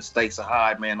 edition of Stakes Are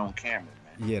High, man, on camera.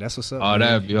 Yeah, that's what's up. Oh, man.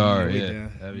 That'd be hard.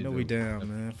 We down,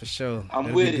 man, for sure.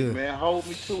 I'm with it, man. Hold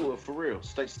me to it, for real.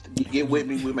 Get with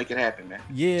me. We'll make it happen, man.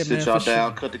 Yeah, sit man. Y'all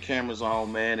down, cut the cameras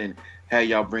on, man, and have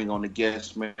y'all bring on the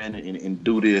guests, man, and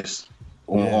do this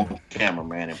on camera,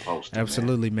 man, and post it.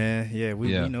 Absolutely, man. Yeah,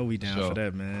 we know we down for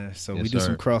that, man. So we do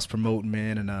some cross promoting,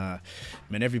 man, and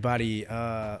man, everybody,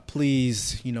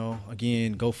 please, you know,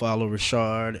 again, go follow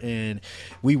Rashard, and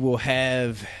we will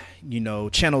have, you know,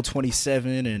 Channel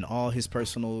 27 and all his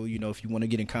personal, you know, if you want to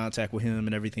get in contact with him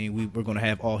and everything, we're going to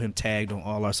have all him tagged on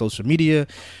all our social media.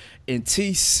 And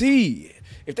TC,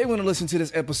 if they want to listen to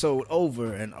this episode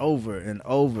over and over and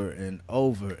over and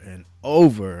over and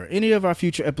over, any of our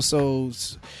future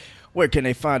episodes, where can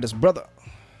they find us, brother?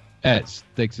 At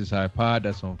Stakes is High Pod.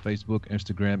 That's on Facebook,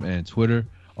 Instagram, and Twitter.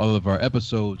 All of our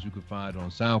episodes you can find on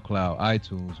SoundCloud,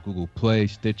 iTunes, Google Play,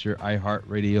 Stitcher,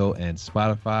 iHeartRadio, and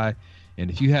Spotify. And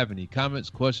if you have any comments,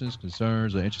 questions,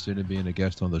 concerns, or interested in being a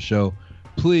guest on the show,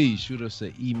 please shoot us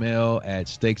an email at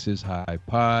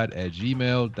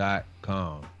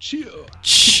stakesishighpod@gmail.com. Chill.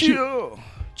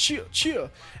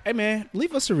 Hey, man,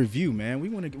 leave us a review, man. We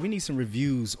need some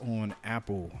reviews on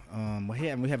Apple. We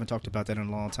haven't talked about that in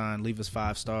a long time. Leave us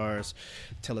 5 stars.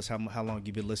 Tell us how long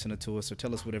you've been listening to us, or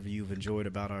tell us whatever you've enjoyed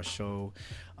about our show.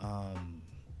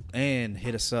 And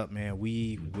hit us up, man.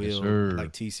 We will,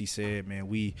 like TC said, man,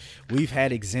 we've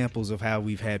had examples of how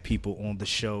we've had people on the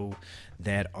show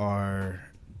that are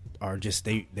just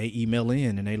they email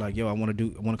in and they like, yo, I want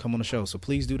to come on the show. So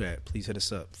please do that. Please hit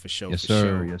us up for sure. Yes,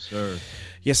 sir.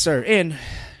 Yes, sir. And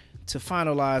to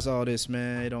finalize all this,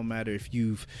 man, it don't matter if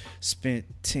you've spent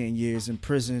 10 years in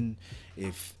prison,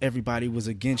 if everybody was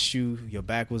against you, your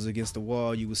back was against the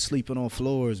wall, you was sleeping on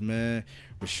floors, man.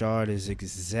 Rashard is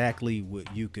exactly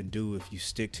what you can do if you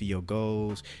stick to your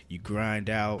goals, you grind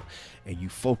out, and you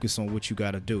focus on what you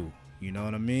got to do. You know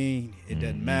what I mean? It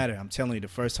doesn't matter. I'm telling you, the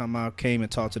first time I came and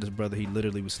talked to this brother, he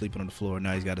literally was sleeping on the floor.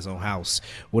 Now he's got his own house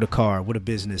with a car, with a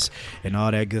business, and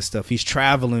all that good stuff. He's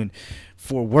traveling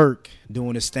for work,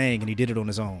 doing his thing, and he did it on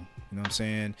his own. You know what I'm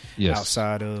saying? Yes.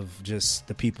 Outside of just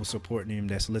the people supporting him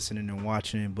that's listening and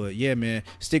watching. But yeah, man,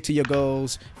 stick to your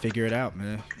goals. Figure it out,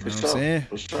 man. You know what I'm saying?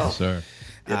 For sure. Yes, sir.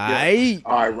 All right.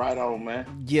 All right, right on, man.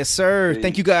 Yes, sir. Peace.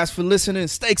 Thank you guys for listening.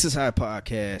 Stakes is High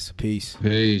Podcast. Peace.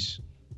 Peace.